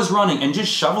say, he was running and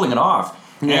just shoveling it off.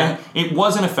 Yeah. And it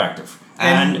wasn't effective.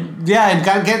 And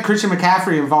get Christian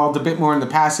McCaffrey involved a bit more in the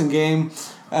passing game.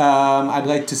 I'd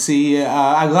like to see...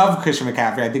 I love Christian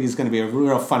McCaffrey. I think he's going to be a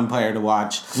real fun player to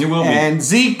watch. He will be. And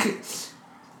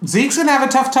Zeke's going to have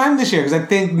a tough time this year because I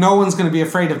think no one's going to be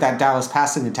afraid of that Dallas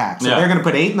passing attack. So they're going to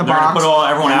put 8 in the box. They're going to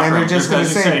put everyone after him. And then they're just going to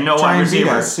say, no try and beat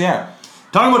receiver. us. Yeah.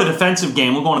 Talking about a defensive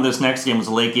game, we'll go on to this next game. It was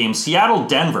a late game.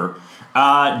 Seattle-Denver.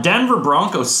 Denver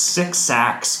Broncos, 6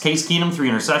 sacks. Case Keenum, 3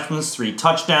 interceptions, 3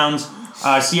 touchdowns.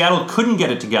 Seattle couldn't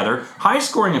get it together.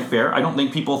 High-scoring affair. I don't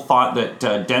think people thought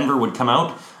that Denver would come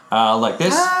out like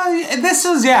this. This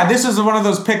was one of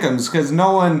those pick'ems because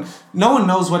no one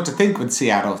knows what to think with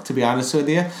Seattle, to be honest with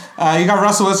you. You got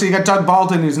Russell Wilson, you got Doug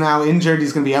Baldwin, who's now injured.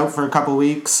 He's going to be out for a couple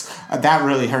weeks. That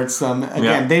really hurts them.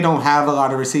 Again, they don't have a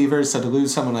lot of receivers, so to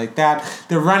lose someone like that.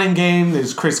 Their running game,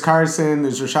 there's Chris Carson,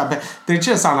 there's Rashad. They're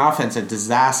just on offense a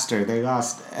disaster. They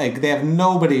have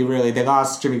nobody really. They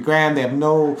lost Jimmy Graham. They have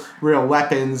no real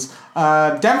weapons.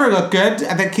 Denver looked good.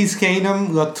 I think Case Keenum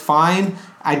looked fine.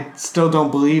 I still don't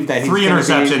believe that he's 3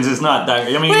 interceptions is not that.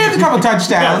 I mean, he had a couple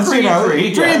touchdowns. Three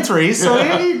and three. So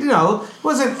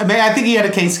wasn't. I mean, I think he had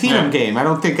a Case Keenum game. I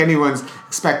don't think anyone's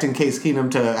expecting Case Keenum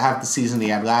to have the season he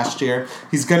had last year.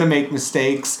 He's going to make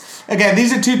mistakes. Again,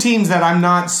 these are two teams that I'm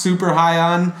not super high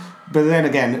on. But then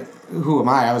again, who am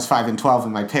I? I was 5-12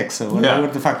 in my pick. So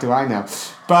what the fuck do I know?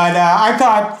 But I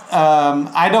thought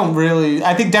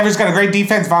I think Denver's got a great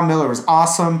defense. Von Miller was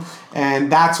awesome.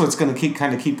 And that's what's going to keep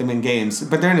them in games.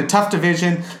 But they're in a tough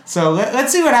division, so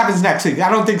let's see what happens next week. I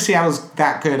don't think Seattle's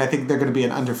that good. I think they're going to be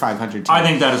an under 500 team. I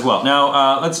think that as well.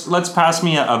 Now, let's pass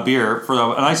me a beer for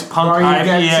a nice punk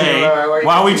IPA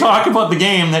while we talk about the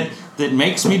game that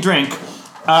makes me drink.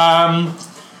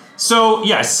 So,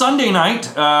 Sunday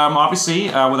night, obviously,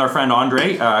 with our friend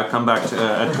Andre, come back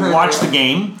to watch the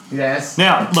game. Yes.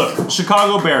 Now, look,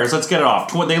 Chicago Bears, let's get it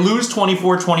off. They lose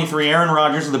 24-23. Aaron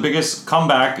Rodgers is the biggest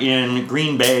comeback in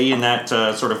Green Bay in that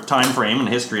sort of time frame in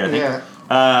history, I think.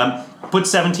 Yeah. Put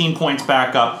 17 points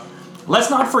back up. Let's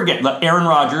not forget, Aaron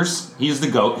Rodgers, he's the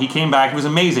GOAT. He came back, he was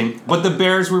amazing. But the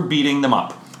Bears were beating them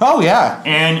up. Oh, yeah.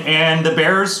 And the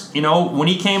Bears, when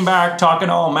he came back talking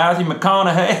all Matthew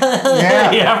McConaughey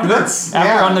after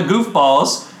on the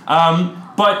goofballs.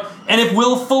 And if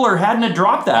Will Fuller hadn't have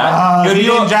dropped that, he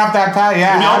didn't drop that pass.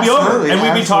 Yeah, it'd be over. And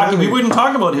we'd be talking. We wouldn't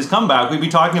talk about his comeback. We'd be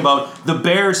talking about the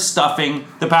Bears stuffing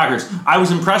the Packers. I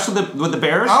was impressed with the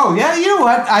Bears. Oh yeah, you know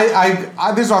what?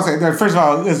 I this is what I'll say. First of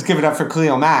all, let's give it up for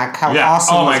Khalil Mack. How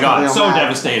awesome! Oh my God, Khalil so Mack.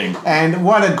 Devastating. And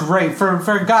what a great for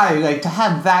a guy to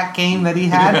have that game that he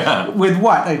had with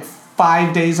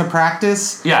 5 days of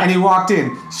practice, and he walked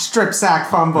in, strip sack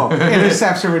fumble,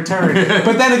 interception return.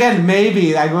 But then again,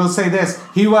 maybe I will say this: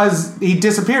 he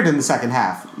disappeared in the second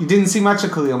half. You didn't see much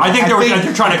of Khalil Mack. I think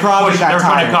they're trying to push. They're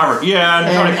trying to cover. Yeah,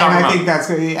 they're trying to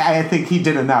cover. I think he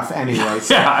did enough anyway.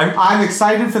 So I'm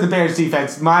excited for the Bears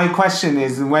defense. My question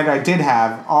is, and what I did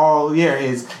have all year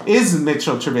is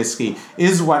Mitchell Trubisky?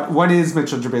 What is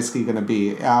Mitchell Trubisky going to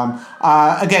be?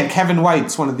 Again, Kevin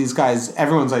White's one of these guys.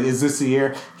 Everyone's like, is this the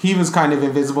year? He was kind of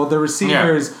invisible. The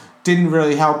receivers didn't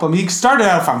really help him. He started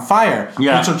off on fire,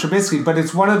 Mitchell Trubisky, but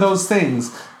it's one of those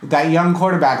things that young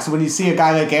quarterbacks, when you see a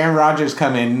guy like Aaron Rodgers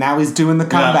come in, now he's doing the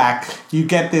comeback, you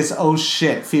get this oh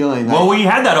shit feeling. Well, we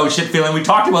had that oh shit feeling. We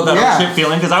talked about that oh shit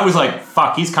feeling because I was like,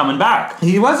 fuck, he's coming back.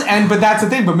 He was, but that's the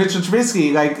thing. But Mitchell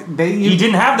Trubisky, he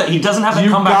didn't have that. He doesn't have that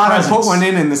comeback presence. You gotta put one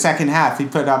in the second half. They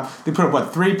put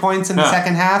up 3 points in the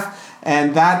second half.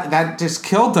 And that just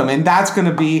killed them. And that's going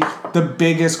to be the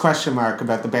biggest question mark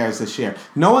about the Bears this year.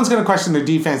 No one's going to question their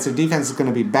defense. Their defense is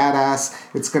going to be badass.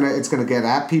 It's going to get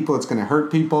at people. It's going to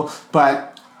hurt people.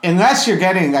 But unless you're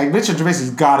getting Mitchell Trubisky's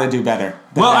got to do better.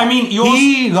 Well, that. I mean,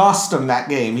 he lost them that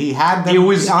game. He had them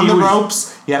on the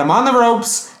ropes. He had them on the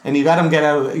ropes, and you got him get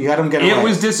out. You got him get away. It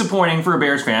was disappointing for a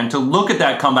Bears fan to look at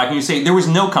that comeback and you say there was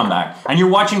no comeback, and you're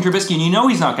watching Trubisky and you know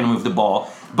he's not going to move the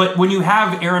ball. But when you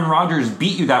have Aaron Rodgers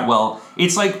beat you that well,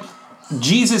 it's like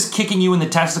Jesus kicking you in the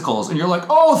testicles, and you're like,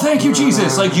 "Oh, thank you,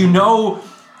 Jesus!"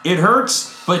 It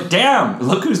hurts, but damn,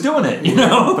 look who's doing it.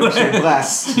 But you're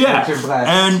blessed. Yeah, but you're blessed.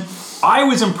 And I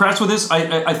was impressed with this.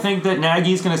 I think that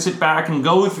Nagy's going to sit back and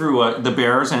go through the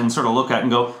Bears and sort of look at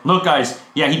and go, look, guys,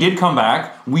 he did come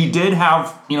back. We did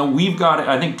have, we've got,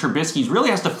 I think Trubisky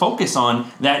really has to focus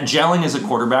on that gelling as a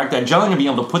quarterback, that gelling to be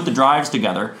able to put the drives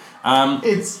together.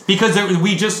 It's because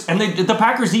the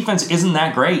Packers defense isn't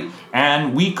that great,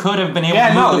 and we could have been able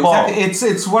to move the ball. Exactly.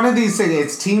 It's one of these things.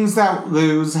 It's teams that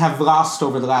have lost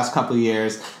over the last couple of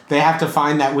years. They have to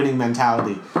find that winning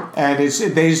mentality, and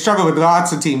they struggle with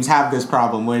lots of teams have this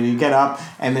problem where you get up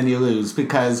and then you lose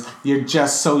because you're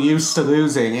just so used to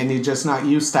losing and you're just not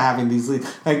used to having these leads.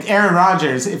 Like Aaron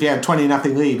Rodgers, if you had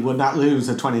 20-0 lead, would not lose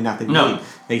a 20-0 lead.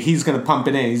 He's going to pump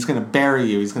it in. He's going to bury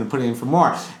you. He's going to put it in for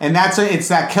more. And it's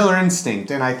that killer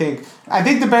instinct. And I think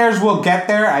the Bears will get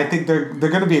there. I think they're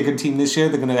going to be a good team this year.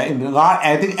 They're going to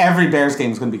I think every Bears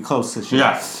game is going to be close this year.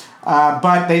 Yeah.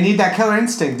 But they need that killer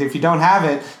instinct. If you don't have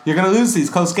it, you're going to lose these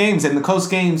close games. And the close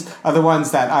games are the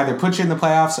ones that either put you in the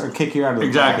playoffs or kick you out of the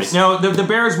playoffs. Now, the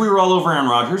Bears, we were all over Aaron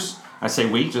Rodgers. I say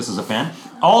we just as a fan,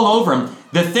 all over him.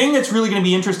 The thing that's really going to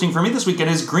be interesting for me this weekend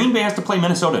is Green Bay has to play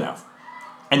Minnesota now.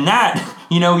 And that,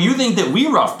 you think that we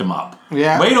roughed him up.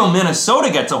 Yeah. Wait till Minnesota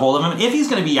gets a hold of him if he's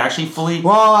going to be actually fully...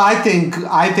 Well, I think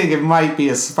it might be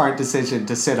a smart decision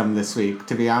to sit him this week,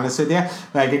 to be honest with you.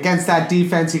 Like, against that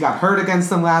defense, he got hurt against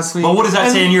them last week. But what does that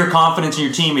say in your confidence in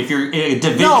your team if you're a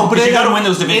division? No, but you got to win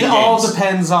those division games. It all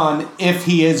depends on if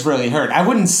he is really hurt. I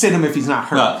wouldn't sit him if he's not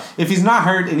hurt. No. If he's not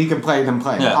hurt and he can play, then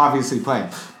play him. Yeah. Obviously play him.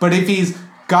 But if he's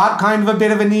got kind of a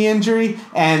bit of a knee injury,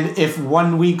 and if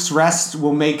 1 week's rest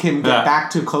will make him get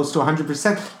back to close to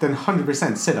 100%, then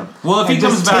 100% sit him. Well, if he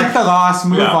comes just back, take the loss,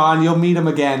 move on. You'll meet him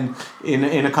again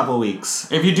in a couple of weeks.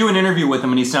 If you do an interview with him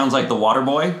and he sounds like the water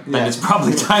boy, then it's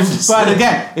probably time to sit. But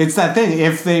again, it's that thing.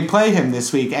 If they play him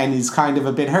this week and he's kind of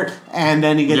a bit hurt, and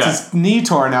then he gets his knee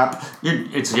torn up,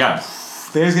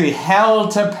 there's going to be hell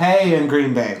to pay in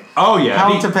Green Bay. Oh, yeah.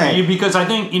 Hell to pay. Because I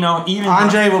think, even...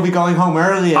 Andre will be going home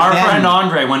early Our again. friend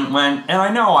Andre, when and I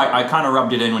know I kind of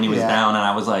rubbed it in when he was down, and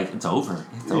I was like, it's over.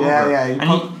 It's over.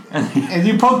 Yeah. And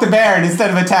you poked the bear, and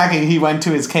instead of attacking, he went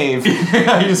to his cave. He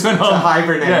just went home. To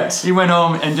hibernate. Yeah, he went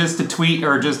home, and just to tweet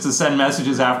or just to send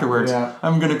messages afterwards. Yeah.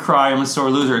 I'm going to cry. I'm a sore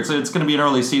loser. It's going to be an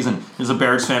early season. As a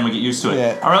Bears fan, we get used to it.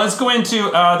 Yeah. All right, let's go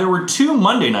into... there were 2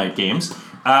 Monday night games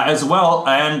as well,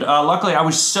 and luckily I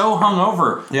was so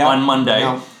hungover on Monday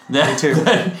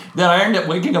that I ended up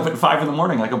waking up at 5 in the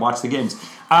morning. I could watch the games.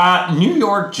 New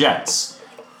York Jets.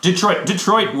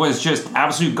 Detroit was just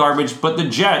absolute garbage, but the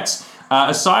Jets...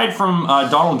 aside from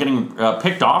Donald getting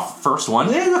picked off, first one.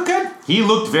 He looked good. He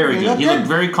looked very good. He looked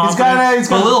very confident. He's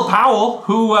got Lil Powell,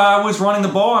 who was running the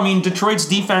ball, I mean, Detroit's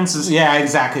defense is... Yeah,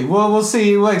 exactly. Well, we'll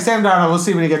see. Like Sam Darnold, we'll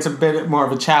see when he gets a bit more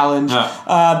of a challenge.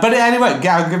 But anyway,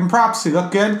 gotta give him props. He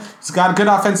looked good. He's got a good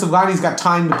offensive line. He's got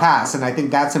time to pass, and I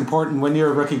think that's important when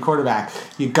you're a rookie quarterback.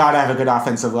 You gotta have a good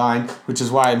offensive line, which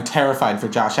is why I'm terrified for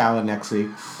Josh Allen next week.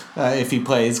 If he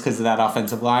plays because of that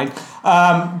offensive line.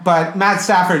 But Matt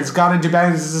Stafford's got to do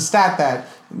better. This is a stat that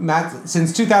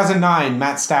since 2009,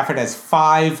 Matt Stafford has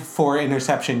 5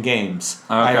 4-interception games.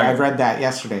 Okay. I read that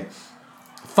yesterday.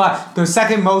 The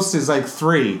second most is like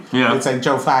 3. Yeah. It's like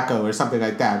Joe Flacco or something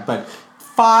like that. But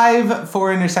 5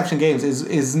 4-interception games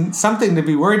is something to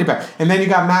be worried about. And then you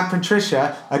got Matt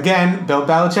Patricia. Again, Bill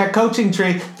Belichick coaching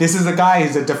tree. This is a guy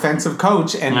who's a defensive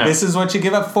coach, and this is what you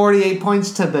give up 48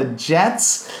 points to the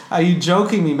Jets? Are you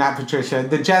joking me, Matt Patricia?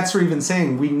 The Jets were even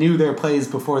saying we knew their plays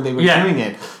before they were doing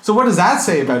it. So what does that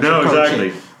say about your coaching?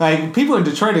 Exactly. Like, people in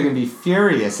Detroit are going to be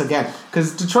furious again,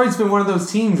 because Detroit's been one of those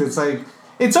teams.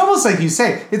 It's almost like you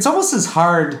say, it's almost as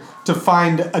hard to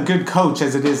find a good coach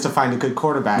as it is to find a good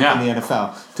quarterback in the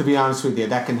NFL, to be honest with you.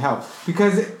 That can help.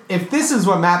 Because if this is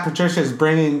what Matt Patricia is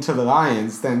bringing to the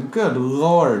Lions, then good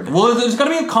Lord. Well, there's got to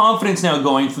be a confidence now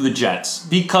going through the Jets,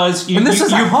 because you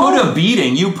put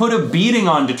a beating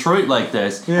on Detroit like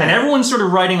this, and everyone's sort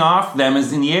of writing off them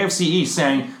as in the AFC East,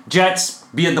 saying, Jets,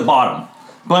 be at the bottom.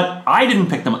 But I didn't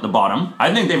pick them at the bottom.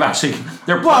 I think they're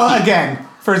plucky. Well, again...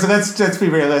 First, let's be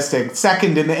realistic.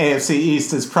 Second in the AFC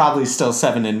East is probably still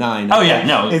 7-9. Oh yeah,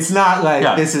 no, it's not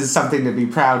like this is something to be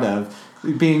proud of.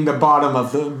 Being the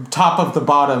top of the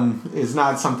bottom is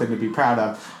not something to be proud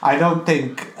of. I don't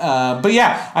think. But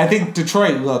yeah, I think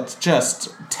Detroit looked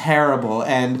just terrible,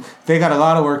 and they got a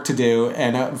lot of work to do.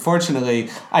 And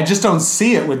unfortunately, I just don't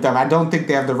see it with them. I don't think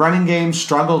they have the running game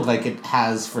struggled like it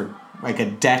has for like a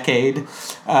decade.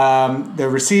 The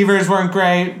receivers weren't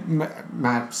great.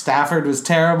 Matt Stafford was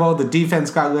terrible. The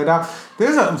defense got lit up.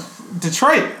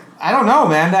 Detroit, I don't know,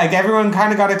 man. Like, everyone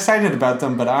kind of got excited about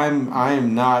them, but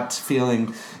I'm not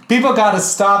feeling... People got to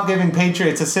stop giving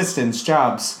Patriots assistants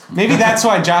jobs. Maybe that's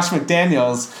why Josh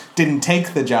McDaniels didn't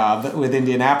take the job with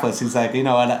Indianapolis. He's like, you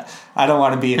know what, I don't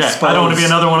want to be exposed. I don't want to be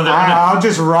another one of them. I'll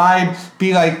just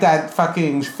be like that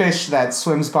fucking fish that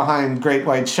swims behind great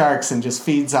white sharks and just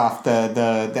feeds off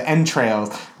the entrails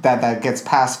that gets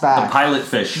passed back. The pilot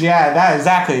fish. Yeah,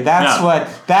 exactly.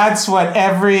 That's what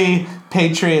every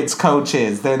Patriots coach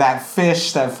is. They're that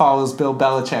fish that follows Bill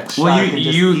Belichick's shark. Well,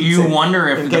 you wonder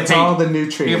if gets all the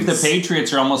nutrients. If the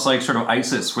Patriots are almost like sort of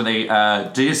ISIS, where they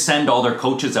just send all their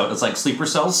coaches out. It's like sleeper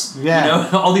cells. Yeah.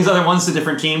 You know, all these other ones to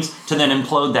different teams to then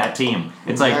implode that team.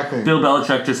 It's like Bill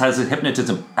Belichick just has a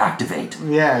hypnotism activate.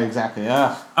 Yeah, exactly.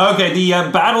 Okay, the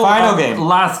battle Final of game.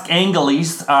 Los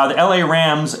Angeles, the LA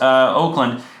Rams,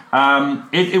 Oakland.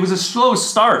 It was a slow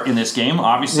start in this game,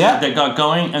 obviously, that got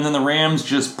going, and then the Rams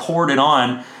just poured it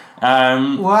on.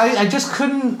 I just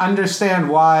couldn't understand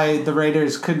why the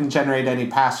Raiders couldn't generate any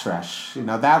pass rush. You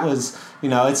know, that was You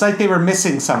know, it's like they were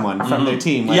missing someone from their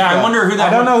team. Like, I wonder who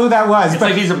that I don't know who that was. It's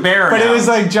like he's a bear But now. it was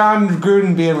like John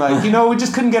Gruden being like, you know, we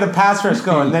just couldn't get a pass rush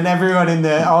going. And then everyone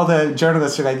all the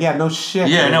journalists are like, yeah, no shit.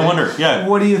 Yeah, no wonder. Yeah.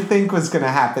 What do you think was going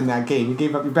to happen that game? You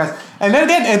gave up your best. And then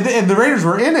again, and the Raiders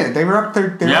were in it. They were up,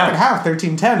 up at half,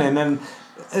 13-10. And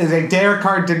then Derek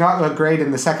Carr did not look great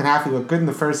in the second half. He looked good in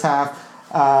the first half.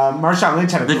 Marshawn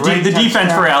Lynch had a great the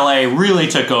defense touchdown. for LA really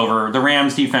took over. The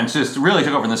Rams defense just really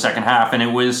took over in the second half, and it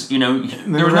was, there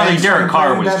was nothing. Derek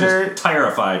Carr was just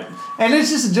terrified. And it's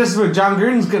just what John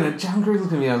Gruden's gonna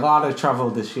be in a lot of trouble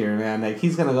this year, man. Like,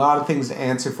 he's got a lot of things to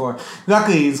answer for.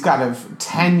 Luckily, he's got a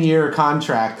 10-year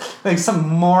contract. Like, some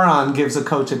moron gives a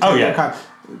coach a 10-year contract.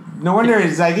 No wonder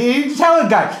it's like, you tell a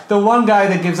guy. The one guy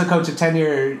that gives a coach a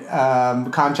 10-year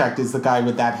contract is the guy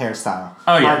with that hairstyle.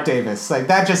 Mark Davis. Like,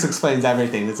 that just explains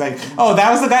everything. It's like, oh,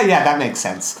 that was the guy? Yeah, that makes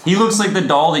sense. He looks like the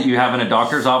doll that you have in a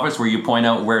doctor's office where you point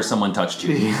out where someone touched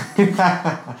you.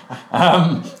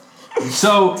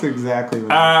 So that's exactly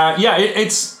what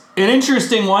it's an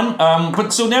interesting one.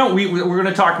 But so now we're going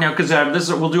to talk now because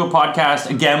we'll do a podcast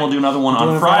again. We'll do another one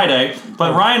on Friday.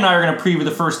 But Ryan and I are going to preview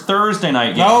the first Thursday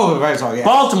night game. Oh, right, so yeah.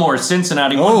 Baltimore,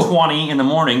 Cincinnati, 1:20 in the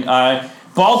morning.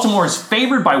 Baltimore is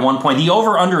favored by 1 point. The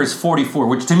over/under is 44,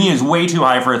 which to me is way too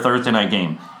high for a Thursday night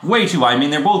game. Way too high. I mean,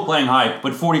 they're both playing high,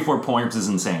 but 44 points is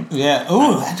insane. Yeah.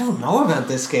 Ooh, I don't know about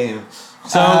this game.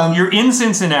 So you're in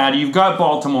Cincinnati. You've got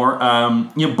Baltimore.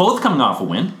 You're both coming off a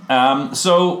win.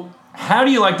 So how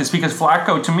do you like this? Because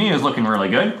Flacco, to me, is looking really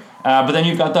good. But then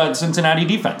you've got the Cincinnati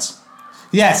defense.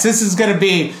 Yes, this is gonna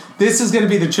be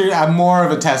the true. More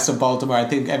of a test of Baltimore. I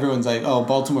think everyone's like, "Oh,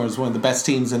 Baltimore is one of the best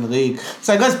teams in the league." It's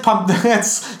like,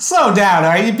 let's slow down. All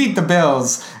right, you beat the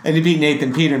Bills and you beat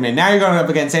Nathan Peterman. Now you're going up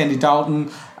against Andy Dalton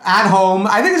at home.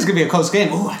 I think it's gonna be a close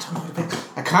game. Oh, I don't know what to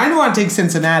pick. I kind of want to take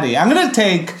Cincinnati. I'm gonna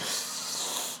take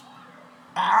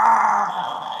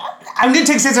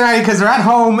Cincinnati because they're at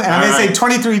home, and I'm going to say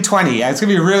 23-20. It's going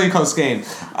to be a really close game.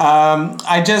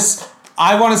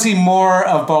 I want to see more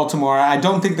of Baltimore. I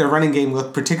don't think their running game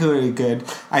looked particularly good.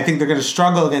 I think they're going to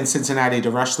struggle against Cincinnati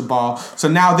to rush the ball. So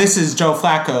now this is Joe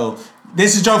Flacco.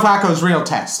 This is Joe Flacco's real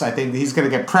test. I think he's going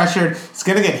to get pressured. He's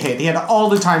going to get hit. He had all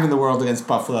the time in the world against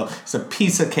Buffalo. It's a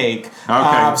piece of cake.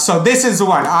 Okay. So this is the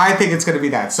one. I think it's going to be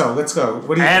that. So let's go.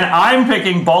 What do you think? I'm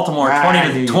picking Baltimore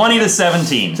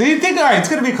 20-17. So you think, all right, it's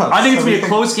going to be close. I think it's going to be a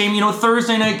close game.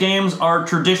 Thursday night games are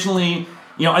traditionally,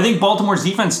 I think Baltimore's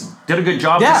defense did a good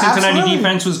job. Yeah, the Cincinnati absolutely.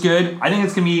 defense was good. I think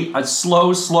it's going to be a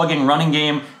slow, slugging running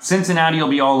game. Cincinnati will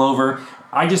be all over.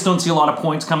 I just don't see a lot of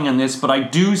points coming in this, but I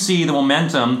do see the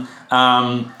momentum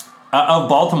of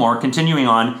Baltimore continuing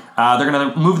on. They're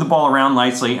going to move the ball around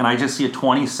nicely, and I just see a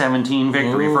 20-17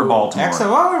 victory for Baltimore.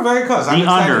 Excellent. Well, we're very close. I'm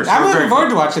looking forward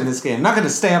to watching this game. I'm not going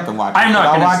to stay up and watch it. I'm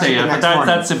not going to stay up, but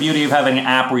that's the beauty of having an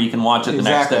app where you can watch it the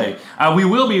next day. We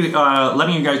will be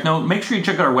letting you guys know. Make sure you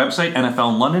check out our website,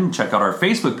 NFL in London. Check out our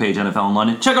Facebook page, NFL in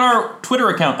London. Check out our Twitter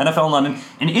account, NFL in London,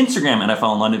 and Instagram,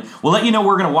 NFL in London. We'll let you know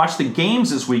we're going to watch the games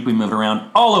this week. We move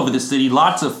around all over the city.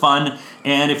 Lots of fun.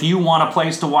 And if you want a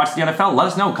place to watch the NFL, let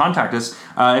us know. Contact us.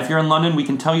 If you're in London, we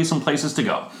can tell you some places to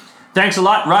go. Thanks a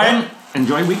lot, Ryan.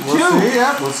 Enjoy week 2.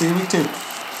 We'll see you week 2.